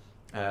are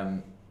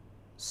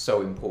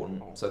so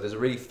important. So there's a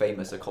really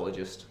famous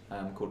ecologist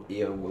called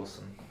E.O.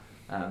 Wilson.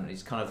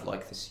 He's kind of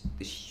like this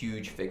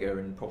huge figure,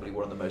 and probably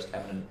one of the most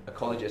eminent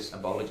ecologists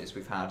and biologists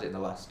we've had in the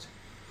last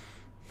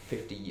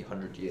 50,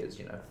 100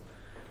 years,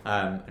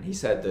 and he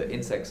said that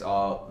insects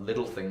are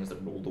little things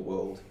that rule the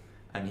world,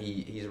 and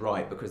he's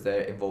right, because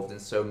they're involved in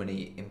so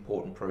many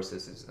important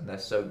processes, and they're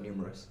so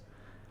numerous.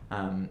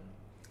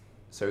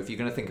 So if you're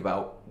going to think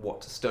about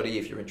what to study,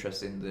 if you're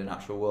interested in the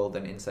natural world,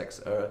 then insects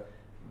are a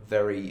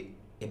very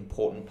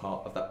important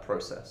part of that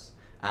process.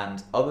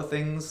 And other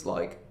things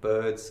like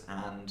birds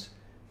and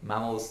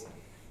mammals,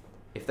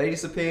 if they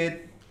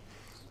disappeared,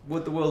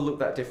 would the world look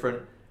that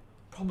different?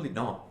 Probably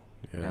not.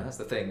 Yeah. That's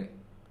the thing.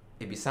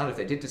 It'd be sad if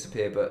they did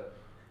disappear, but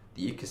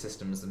the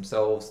ecosystems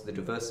themselves, the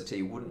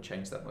diversity, wouldn't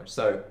change that much.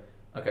 So,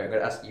 okay, I'm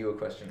going to ask you a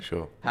question.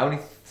 Sure. How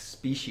many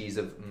species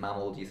of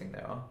mammal do you think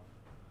there are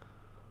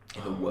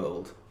in the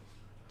world?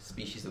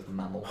 Species of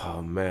mammal.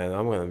 Oh man,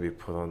 I'm gonna be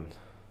put on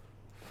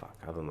fuck,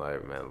 I don't know,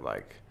 man.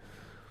 Like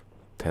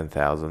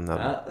 10,000.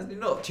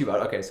 Not too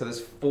bad. Okay, so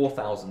there's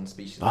 4,000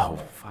 species. Oh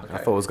fuck! Okay. I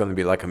thought it was gonna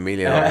be like a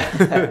million.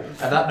 And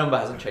that number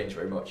hasn't changed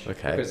very much.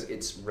 Okay. Because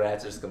it's rare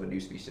to discover new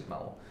species of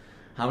mammal.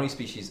 How many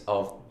species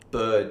of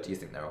bird do you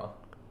think there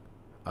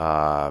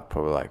are?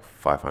 Probably like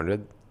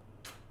 500.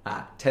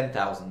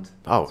 10,000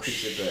 Oh,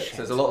 species of birds. shit. So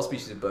there's a lot of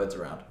species of birds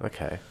around.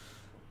 Okay.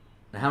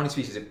 Now, how many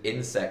species of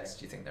insects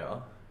do you think there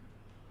are?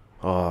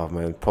 Oh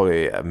man,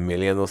 probably a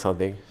million or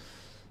something.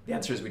 The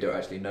answer is we don't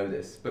actually know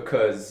this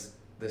because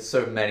there's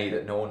so many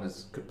that no one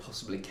could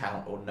possibly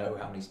count or know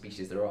how many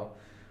species there are.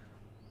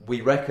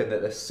 We reckon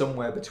that there's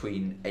somewhere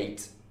between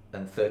 8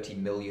 and 30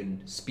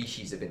 million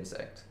species of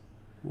insect.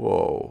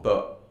 Whoa.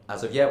 But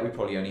as of yet, we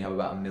probably only have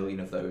about 1 million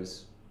of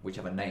those which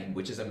have a name,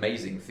 which is an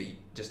amazing feat,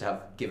 just to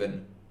have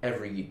given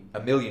a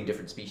million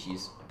different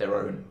species their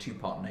own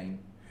two-part name,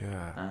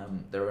 Yeah.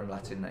 their own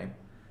Latin name.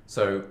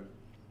 So,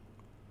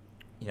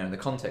 in the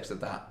context of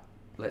that,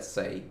 let's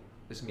say,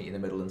 let's meet in the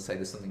middle and say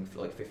there's something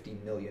like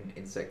 15 million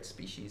insect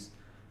species,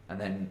 and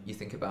then you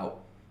think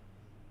about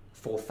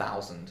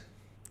 4,000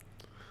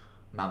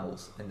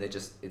 mammals, and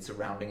it's a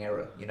rounding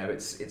error.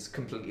 It's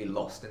completely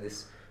lost in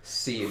this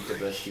sea of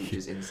diversity, which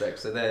is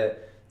insects. So they're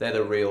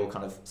the real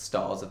kind of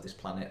stars of this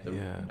planet.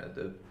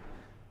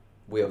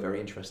 We are very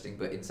interesting,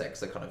 but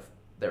insects are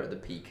they're at the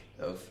peak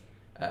of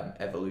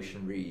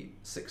evolutionary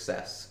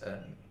success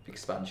and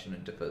expansion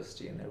and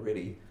diversity, and they're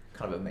really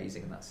kind of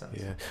amazing in that sense.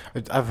 Yeah,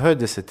 I've heard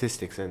the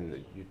statistics,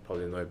 and you'd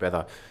probably know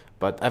better.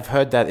 But I've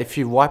heard that if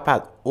you wipe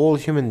out all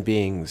human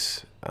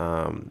beings,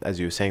 as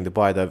you were saying,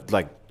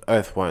 like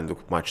Earth won't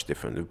look much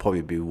different. It'll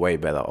probably be way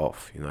better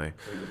off, It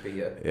would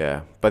be,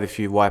 Yeah, but if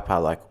you wipe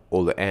out like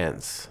all the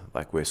ants,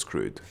 like we're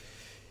screwed.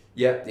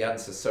 Yeah, the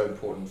ants are so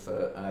important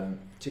for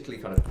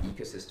particularly kind of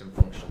ecosystem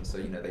functions. So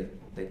they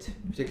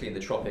particularly in the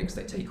tropics,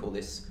 they take all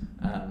this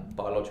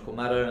biological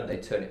matter and they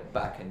turn it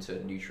back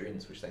into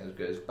nutrients, which then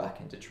goes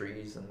back into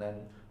trees and then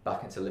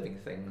back into living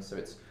things. So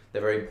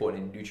they're very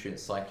important in nutrient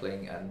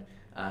cycling, and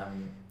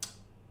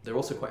they're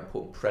also quite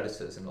important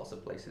predators in lots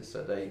of places.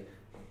 So they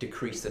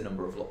decrease the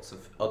number of lots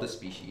of other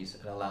species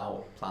and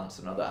allow plants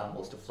and other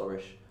animals to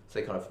flourish. So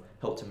they kind of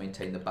help to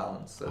maintain the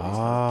balance. So these kind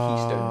of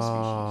keystone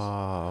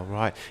species.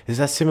 Right. Is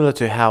that similar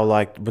to how,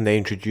 like, when they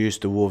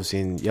introduced the wolves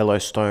in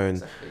Yellowstone,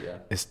 Exactly,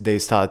 yeah. they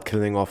started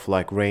killing off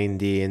like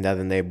reindeer, and that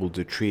enabled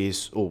the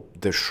trees or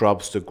the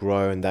shrubs to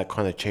grow, and that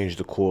kind of changed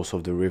the course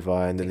of the river,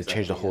 and then it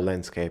changed the whole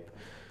landscape.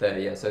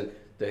 So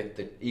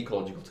the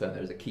ecological term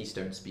there is a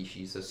keystone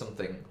species. So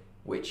something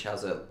which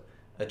has a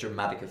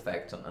dramatic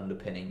effect on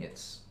underpinning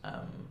its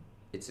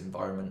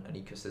environment and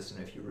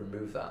ecosystem. If you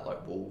remove that,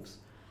 like wolves,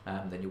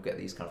 then you'll get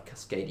these kind of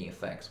cascading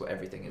effects where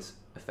everything is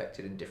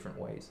affected in different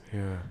ways.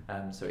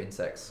 Yeah. So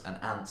insects and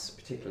ants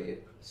particularly are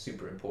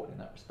super important in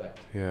that respect.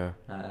 Yeah.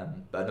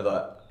 But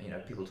another,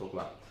 people talk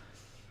about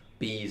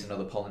bees and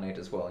other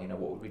pollinators. Well,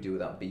 what would we do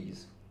without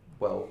bees?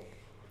 Well,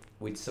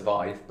 we'd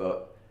survive,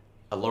 but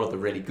a lot of the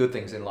really good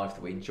things in life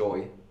that we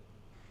enjoy,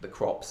 the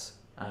crops,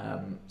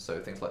 so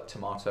things like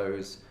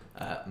tomatoes,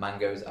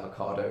 mangoes,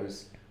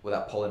 avocados,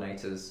 without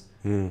pollinators,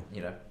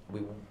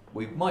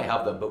 we might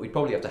have them, but we'd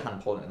probably have to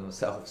hand pollinate them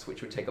ourselves,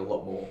 which would take a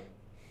lot more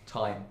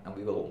time and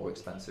be a lot more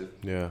expensive.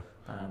 Yeah.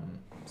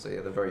 So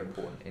they're very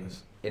important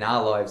in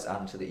our lives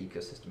and to the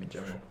ecosystem in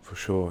general. For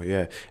sure,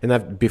 yeah.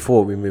 And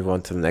before we move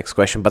on to the next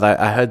question, but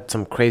I heard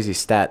some crazy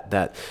stat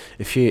that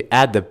if you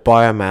add the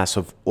biomass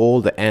of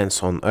all the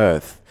ants on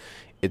Earth,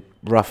 it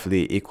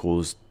roughly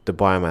equals the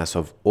biomass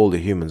of all the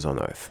humans on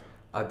Earth.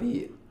 I'd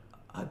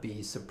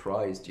be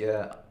surprised,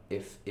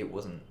 if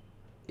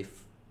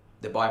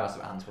the biomass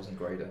of ants wasn't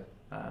greater.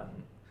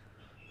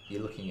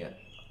 You're looking at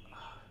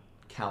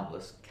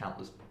countless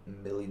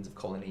millions of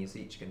colonies,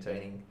 each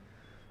containing,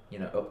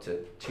 up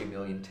to 2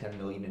 million, 10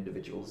 million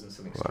individuals in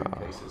some extreme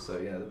cases. So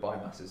the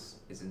biomass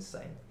is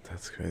insane.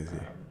 That's crazy.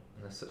 And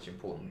they're such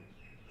important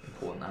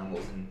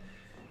animals in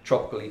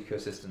tropical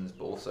ecosystems,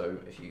 but also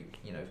if you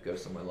go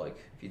somewhere like,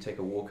 if you take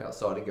a walk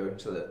outside and go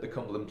into the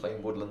Cumberland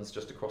Plain woodlands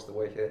just across the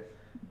way here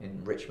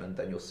in Richmond,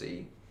 then you'll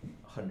see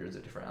hundreds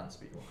of different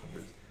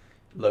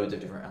loads of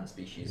different ant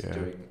species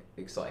doing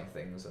exciting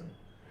things and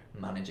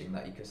managing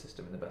that ecosystem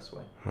in the best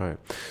way. Right.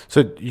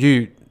 So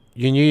you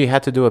knew you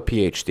had to do a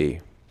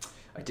PhD.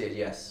 I did,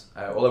 yes.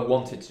 Well, I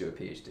wanted to do a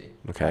PhD.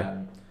 Okay.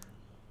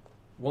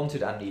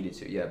 Wanted and needed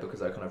to,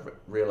 because I kind of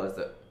realised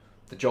that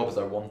the jobs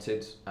I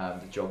wanted,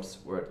 the jobs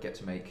where I'd get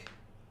to make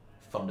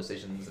fun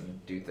decisions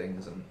and do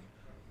things and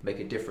make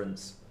a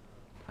difference,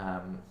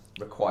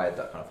 required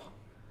that kind of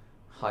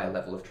higher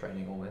level of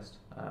training almost.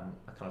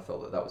 I kind of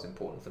felt that was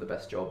important for the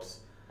best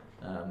jobs,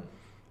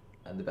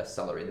 and the best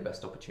salary, the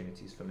best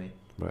opportunities for me.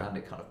 Right. And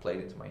it kind of played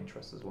into my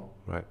interests as well.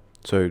 Right.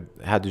 So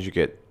how did you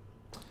get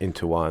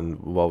into one?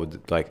 What would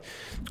it, like,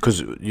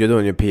 because you're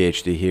doing your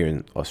PhD here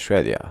in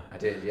Australia. I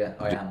did, yeah,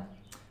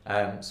 I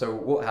am. So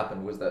what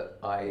happened was that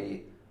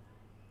I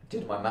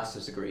did my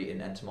master's degree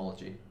in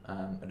entomology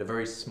at a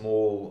very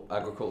small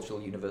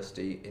agricultural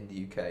university in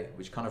the UK,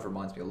 which kind of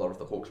reminds me a lot of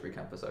the Hawkesbury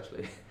campus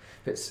actually.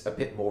 It's a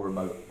bit more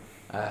remote.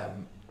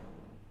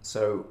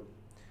 So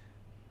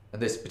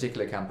And this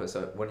particular campus,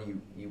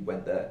 when you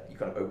went there, you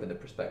kind of opened the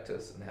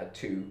prospectus, and they had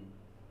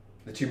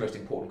the two most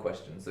important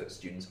questions that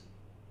students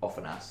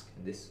often ask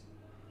in this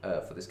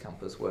for this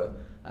campus were,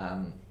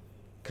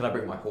 can I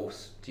bring my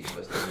horse to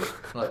university?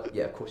 I'm like,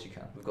 yeah, of course you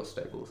can. We've got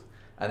stables.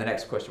 And the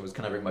next question was,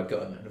 can I bring my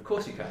gun? And of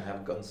course you can.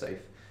 Have a gun safe.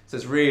 So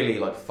it's really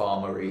like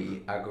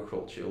farmery,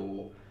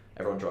 agricultural.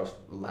 Everyone drives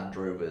Land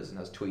Rovers and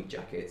has tweed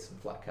jackets and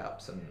flat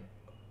caps and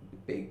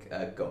big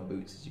gun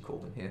boots, as you call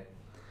them here.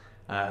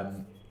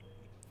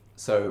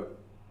 So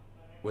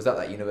was at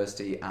that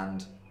university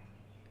and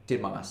did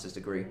my master's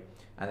degree.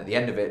 And at the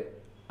end of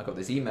it, I got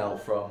this email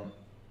from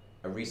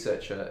a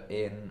researcher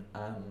in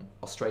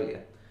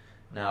Australia.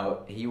 Now,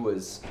 he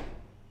was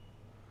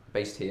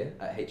based here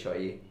at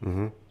HIE,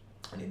 and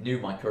he knew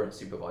my current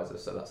supervisor,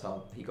 so that's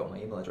how he got my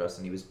email address,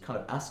 and he was kind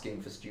of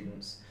asking for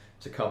students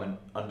to come and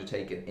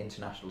undertake an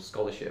international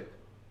scholarship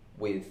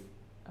with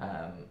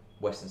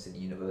Western Sydney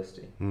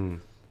University.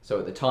 So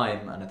at the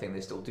time, and I think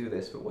they still do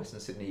this, but Western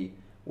Sydney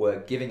were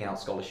giving out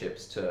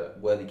scholarships to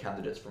worthy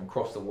candidates from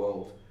across the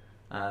world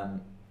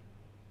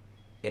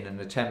in an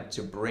attempt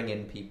to bring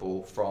in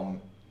people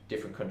from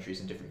different countries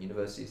and different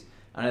universities.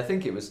 And I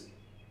think it was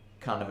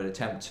kind of an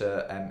attempt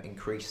to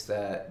increase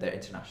their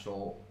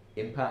international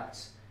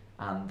impact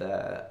and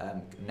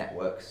their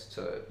networks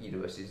to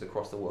universities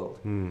across the world,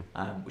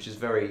 which is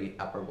very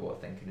admirable,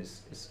 I think, and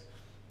is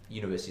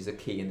universities are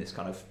key in this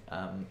kind of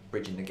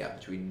bridging the gap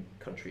between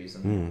countries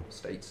and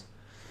states.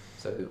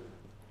 So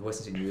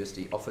Western Sydney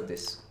University offered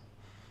this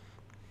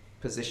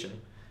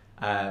position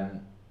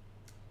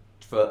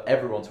for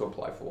everyone to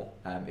apply for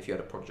if you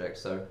had a project.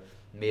 So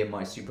me and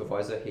my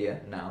supervisor here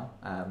now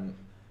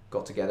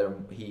got together,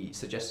 and he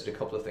suggested a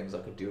couple of things I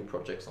could do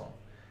projects on.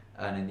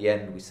 And in the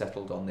end, we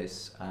settled on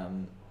this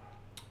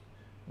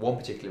one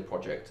particular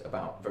project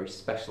about very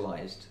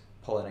specialised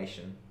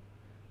pollination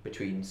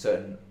between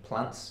certain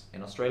plants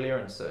in Australia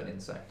and certain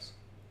insects.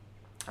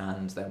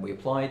 And then we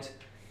applied,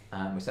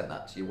 and we sent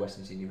that to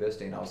Western Sydney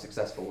University, and I was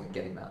successful in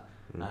getting that.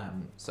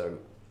 So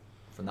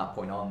from that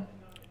point on,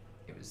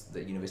 it was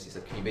the university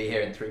said, "Can you be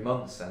here in 3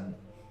 months?" And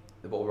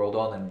the ball rolled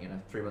on,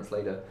 and 3 months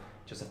later,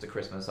 just after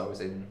Christmas, I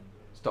was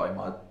starting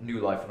my new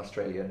life in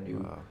Australia,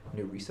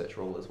 new research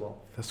role as well.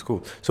 That's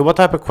cool. So what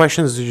type of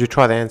questions did you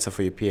try to answer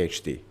for your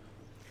PhD?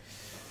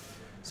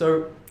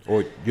 So,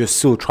 or you're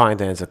still trying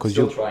to answer?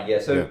 Still trying, yeah.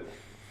 So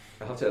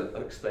I have to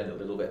explain a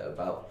little bit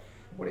about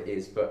what it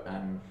is, but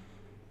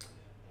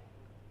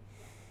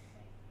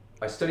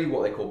I study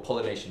what they call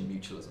pollination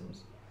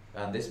mutualisms.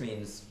 And this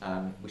means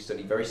we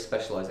study very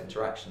specialised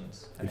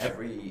interactions. And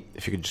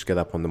if you could just get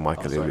up on the mic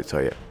a little bit, so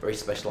yeah. Very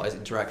specialised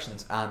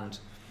interactions, and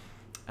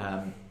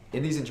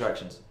in these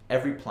interactions,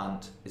 every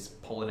plant is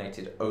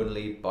pollinated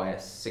only by a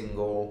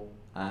single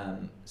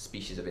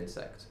species of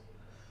insect.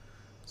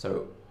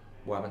 So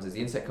what happens is the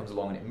insect comes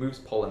along and it moves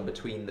pollen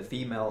between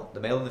the male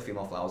and the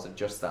female flowers of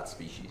just that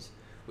species,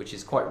 which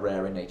is quite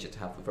rare in nature to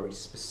have a very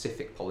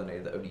specific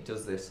pollinator that only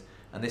does this.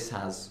 And this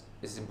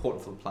is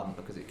important for the plant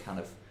because it kind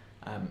of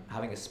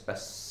having a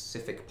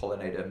specific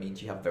pollinator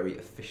means you have very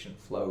efficient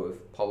flow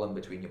of pollen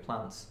between your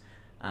plants,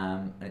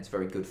 and it's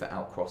very good for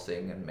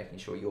outcrossing and making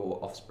sure your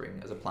offspring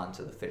as a plant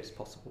are the fittest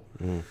possible.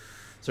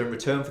 So in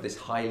return for this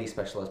highly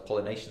specialized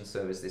pollination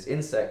service, this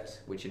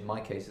insect, which in my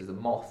case is a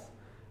moth,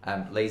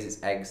 lays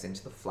its eggs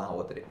into the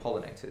flower that it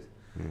pollinated.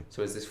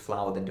 So as this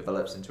flower then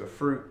develops into a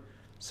fruit,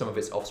 some of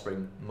its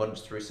offspring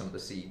munch through some of the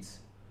seeds.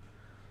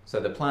 So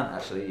the plant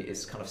actually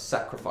is kind of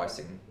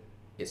sacrificing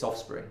its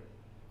offspring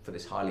for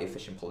this highly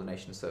efficient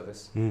pollination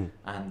service,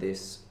 and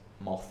this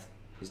moth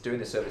is doing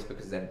the service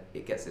because then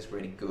it gets this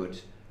really good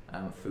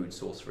food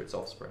source for its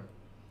offspring.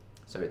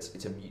 So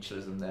it's a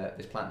mutualism there.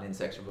 This plant and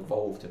insects have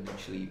evolved to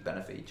mutually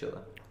benefit each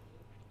other.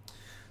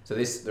 So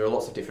there are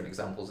lots of different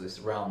examples of this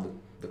around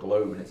the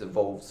globe, and it's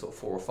evolved sort of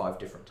 4 or 5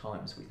 different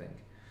times, we think.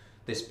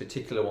 This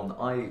particular one that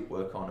I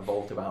work on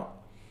evolved about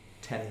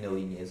 10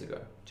 million years ago,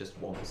 just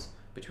once,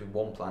 between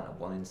one plant and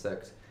one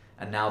insect.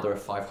 And now there are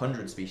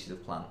 500 species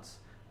of plants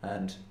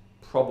and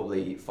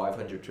probably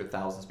 500 to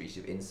 1,000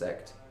 species of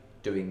insect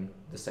doing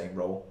the same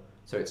role.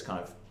 So it's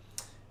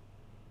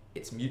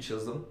it's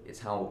mutualism, it's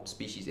how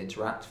species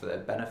interact for their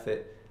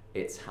benefit,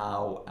 it's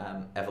how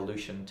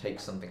evolution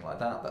takes something like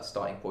that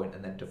starting point,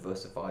 and then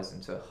diversifies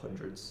into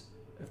hundreds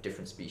of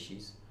different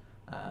species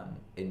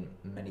in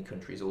many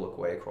countries all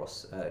the way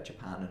across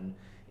Japan and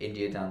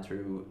India down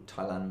through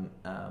Thailand,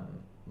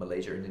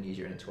 Malaysia,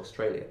 Indonesia, and into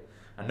Australia.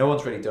 And no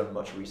one's really done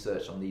much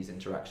research on these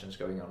interactions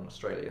going on in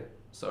Australia.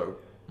 So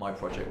my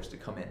project was to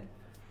come in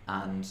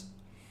and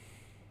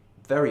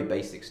very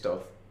basic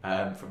stuff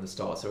from the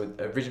start. So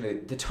originally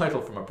the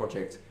title for my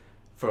project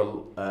for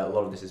a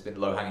lot of this has been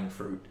low-hanging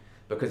fruit,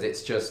 because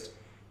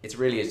it's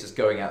really just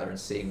going out there and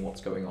seeing what's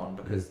going on,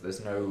 because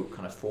there's no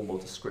kind of formal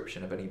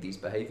description of any of these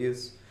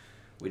behaviors.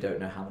 We don't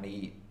know how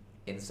many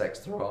insects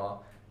there are,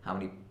 how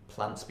many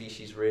plant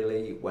species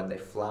really, when they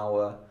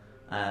flower.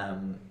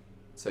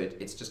 So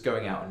it's just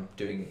going out and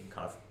doing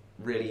kind of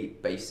really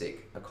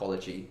basic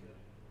ecology,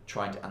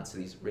 trying to answer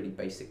these really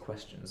basic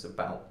questions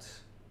about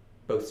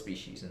both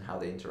species and how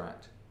they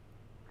interact.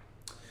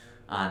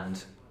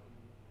 And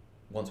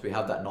once we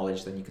have that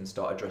knowledge, then you can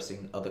start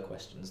addressing other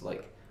questions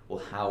like, well,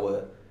 how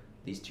are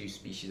these two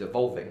species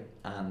evolving?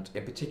 And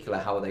in particular,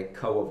 how are they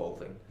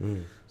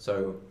co-evolving?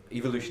 So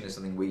evolution is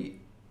something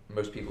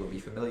most people will be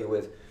familiar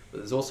with, but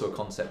there's also a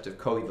concept of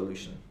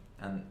co-evolution.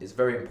 And it's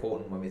very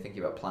important when we're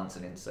thinking about plants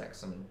and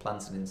insects. And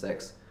plants and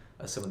insects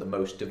are some of the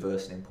most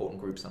diverse and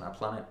important groups on our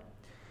planet.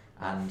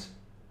 And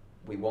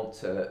we want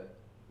to,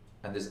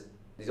 and there's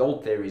these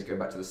old theories going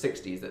back to the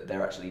 60s that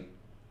they're actually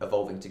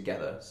evolving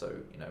together. So,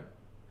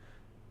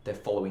 they're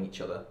following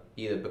each other,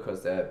 either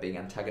because they're being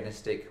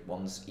antagonistic,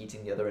 one's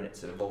eating the other and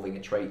it's evolving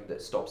a trait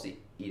that stops it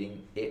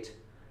eating it,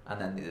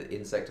 and then the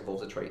insect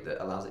evolves a trait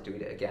that allows it to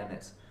eat it again.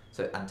 It's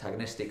so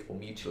antagonistic or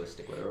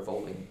mutualistic, where they're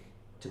evolving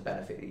to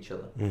benefit each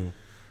other.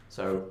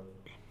 So,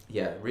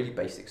 yeah, really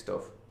basic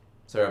stuff.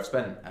 So I've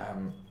spent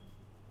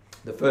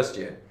the first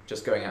year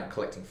just going out and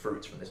collecting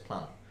fruits from this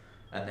plant,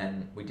 and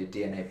then we did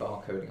DNA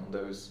barcoding on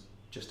those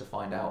just to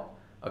find out,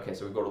 okay,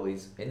 so we've got all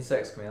these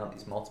insects coming out,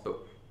 these moths, but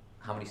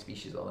how many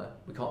species are there?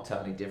 We can't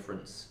tell any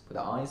difference with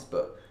our eyes,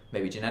 but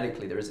maybe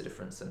genetically there is a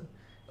difference, and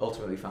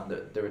ultimately we found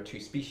that there are two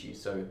species.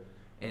 So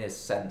in a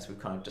sense, we've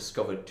kind of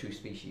discovered two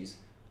species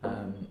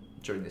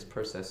during this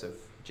process of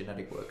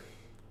genetic work.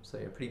 So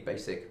yeah, pretty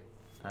basic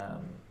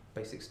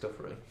stuff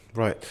really.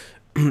 Right.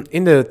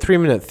 In the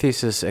 3-minute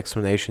thesis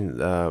explanation,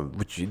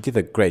 which you did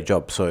a great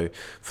job. So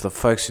for the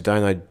folks who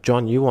don't know,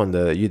 John, you won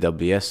the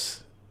UWS.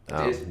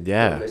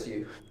 Yeah.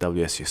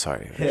 WSU,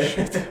 sorry.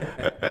 Shit.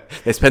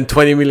 They spent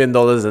 $20 million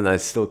and I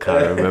still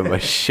can't remember.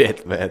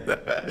 Shit, man.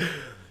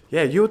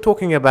 Yeah, you were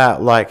talking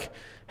about like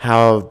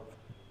how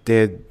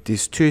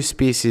these two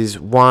species,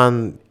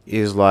 one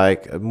is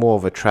like more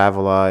of a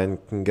traveler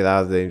and can get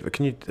out of the...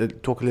 Can you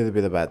talk a little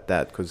bit about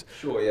that?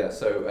 Sure, yeah.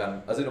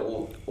 So as in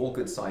all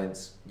good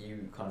science,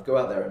 you kind of go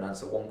out there and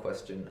answer one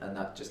question, and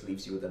that just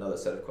leaves you with another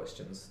set of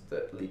questions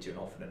that lead you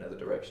off in another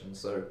direction.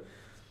 So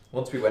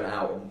once we went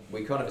out, and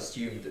we kind of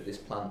assumed that this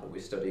plant that we're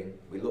studying,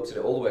 we looked at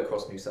it all the way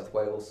across New South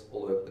Wales,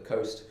 all the way up the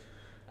coast,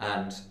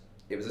 and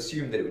it was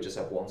assumed that it would just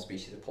have one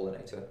species of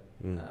pollinator.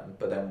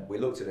 But then we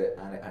looked at it,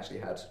 and it actually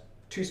had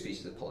two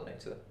species of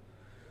pollinator.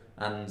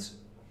 And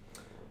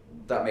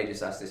that made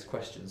us ask this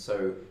question.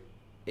 So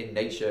in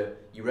nature,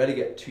 you rarely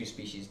get two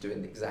species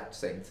doing the exact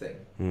same thing.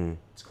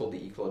 It's called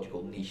the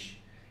ecological niche.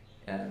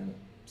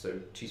 So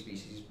two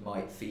species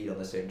might feed on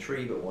the same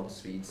tree, but one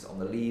feeds on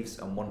the leaves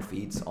and one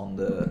feeds on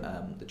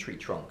the tree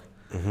trunk.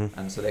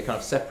 And so they're kind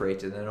of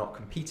separated, and they're not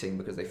competing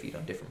because they feed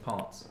on different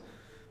parts.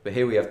 But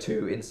here we have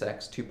two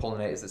insects, two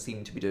pollinators that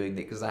seem to be doing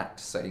the exact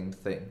same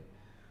thing.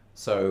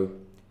 So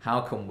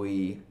how can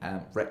we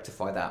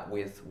rectify that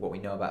with what we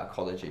know about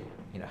ecology?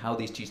 How are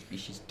these two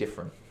species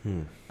different?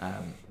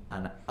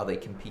 And are they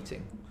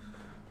competing?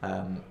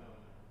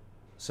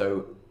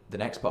 So the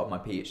next part of my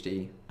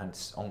PhD, and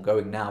it's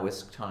ongoing now,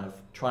 is kind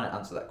of trying to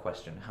answer that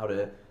question. How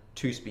do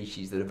two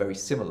species that are very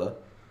similar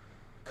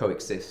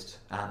coexist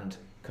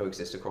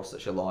across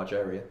such a large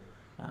area?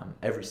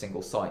 Every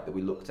single site that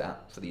we looked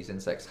at for these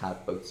insects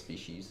had both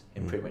species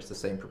in pretty much the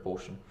same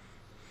proportion.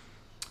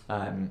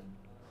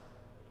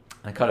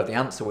 And kind of the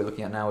answer we're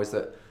looking at now is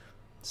that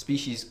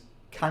species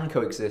can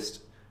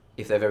coexist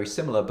if they're very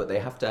similar, but they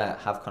have to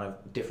have kind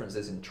of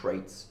differences in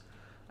traits.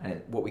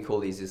 And what we call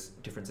these is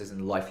differences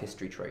in life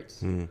history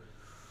traits.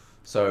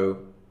 So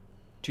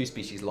two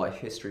species' life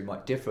history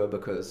might differ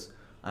because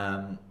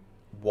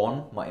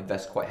one might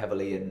invest quite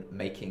heavily in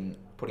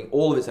putting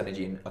all of its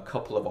energy in a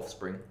couple of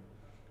offspring.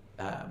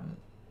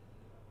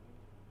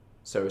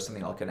 So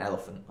something like an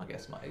elephant, I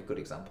guess, might be a good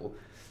example.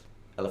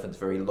 Elephant's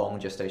very long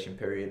gestation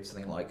period,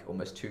 something like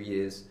almost 2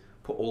 years,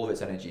 put all of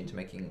its energy into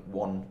making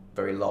one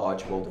very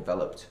large,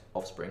 well-developed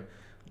offspring.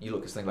 You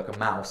look at something like a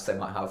mouse, they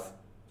might have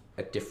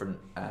a different,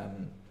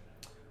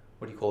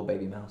 what do you call a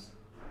baby mouse?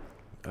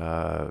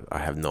 I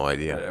have no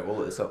idea. We'll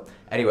look this up.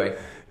 Anyway,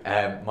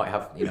 might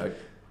have,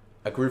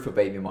 a group of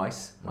baby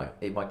mice.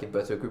 It might give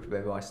birth to a group of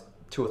baby mice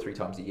 2 or 3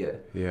 times a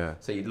year. Yeah.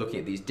 So you're looking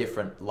at these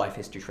different life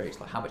history traits,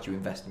 like how much you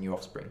invest in your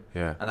offspring.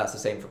 Yeah. And that's the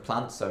same for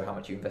plants, so how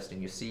much you invest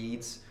in your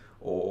seeds,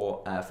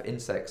 or for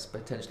insects,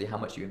 potentially how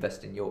much you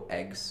invest in your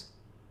eggs.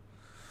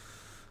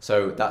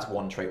 So that's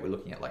one trait we're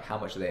looking at, like how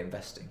much are they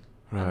investing?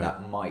 Right. And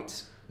that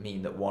might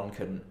mean that one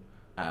can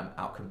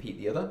outcompete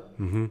the other.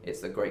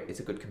 It's a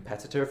good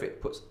competitor if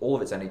it puts all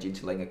of its energy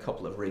into laying a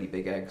couple of really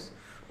big eggs,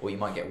 or you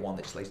might get one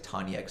that just lays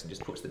tiny eggs and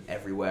just puts them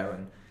everywhere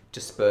and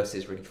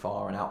disperses really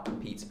far and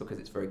outcompetes because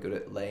it's very good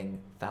at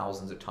laying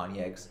thousands of tiny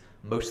eggs,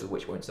 most of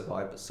which won't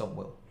survive, but some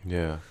will.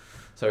 Yeah.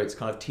 So it's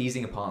kind of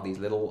teasing apart these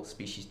little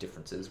species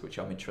differences, which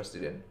I'm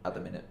interested in at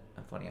the minute,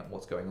 and finding out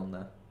what's going on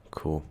there.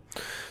 Cool.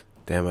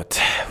 Damn it.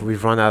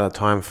 We've run out of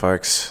time,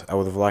 folks. I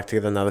would have liked to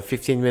get another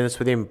 15 minutes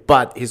with him,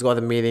 but he's got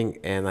a meeting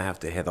and I have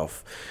to head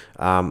off.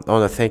 I want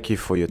to thank you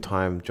for your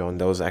time, John.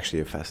 That was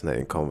actually a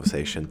fascinating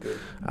conversation.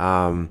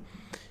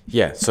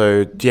 Yeah,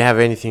 so do you have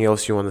anything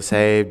else you want to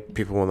say?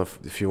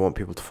 If you want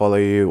people to follow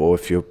you, or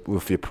if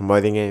you're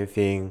promoting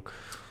anything?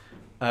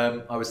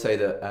 I would say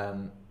that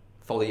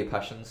follow your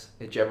passions.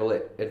 General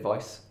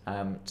advice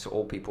to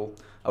all people.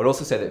 I would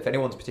also say that if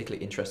anyone's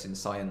particularly interested in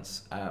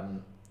science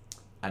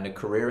and a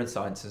career in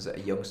sciences at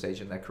a young stage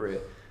in their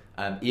career,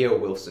 E.O.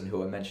 Wilson,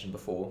 who I mentioned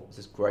before, is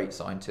this great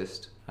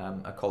scientist,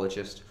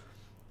 ecologist,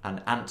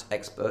 and ant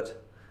expert.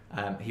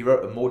 He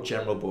wrote a more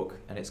general book,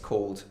 and it's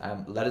called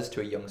Letters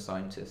to a Young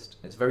Scientist.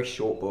 It's a very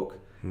short book.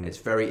 It's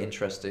very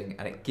interesting,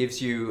 and it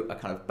gives you a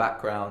kind of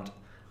background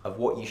of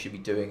what you should be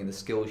doing and the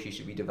skills you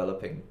should be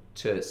developing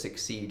to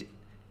succeed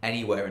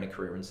anywhere in a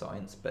career in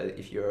science. But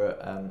if you're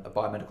a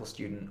biomedical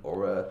student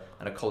or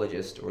an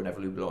ecologist or an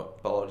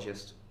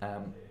evolubiologist,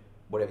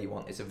 whatever you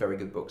want, it's a very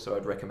good book. So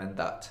I'd recommend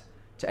that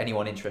to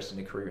anyone interested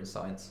in a career in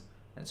science.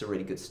 And it's a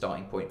really good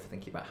starting point for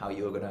thinking about how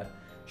you're going to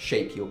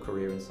shape your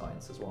career in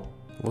science as well.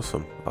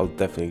 Awesome. I'll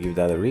definitely give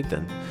that a read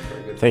then.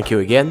 Very good. Thank you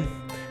again.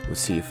 We'll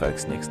see you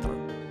folks next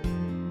time.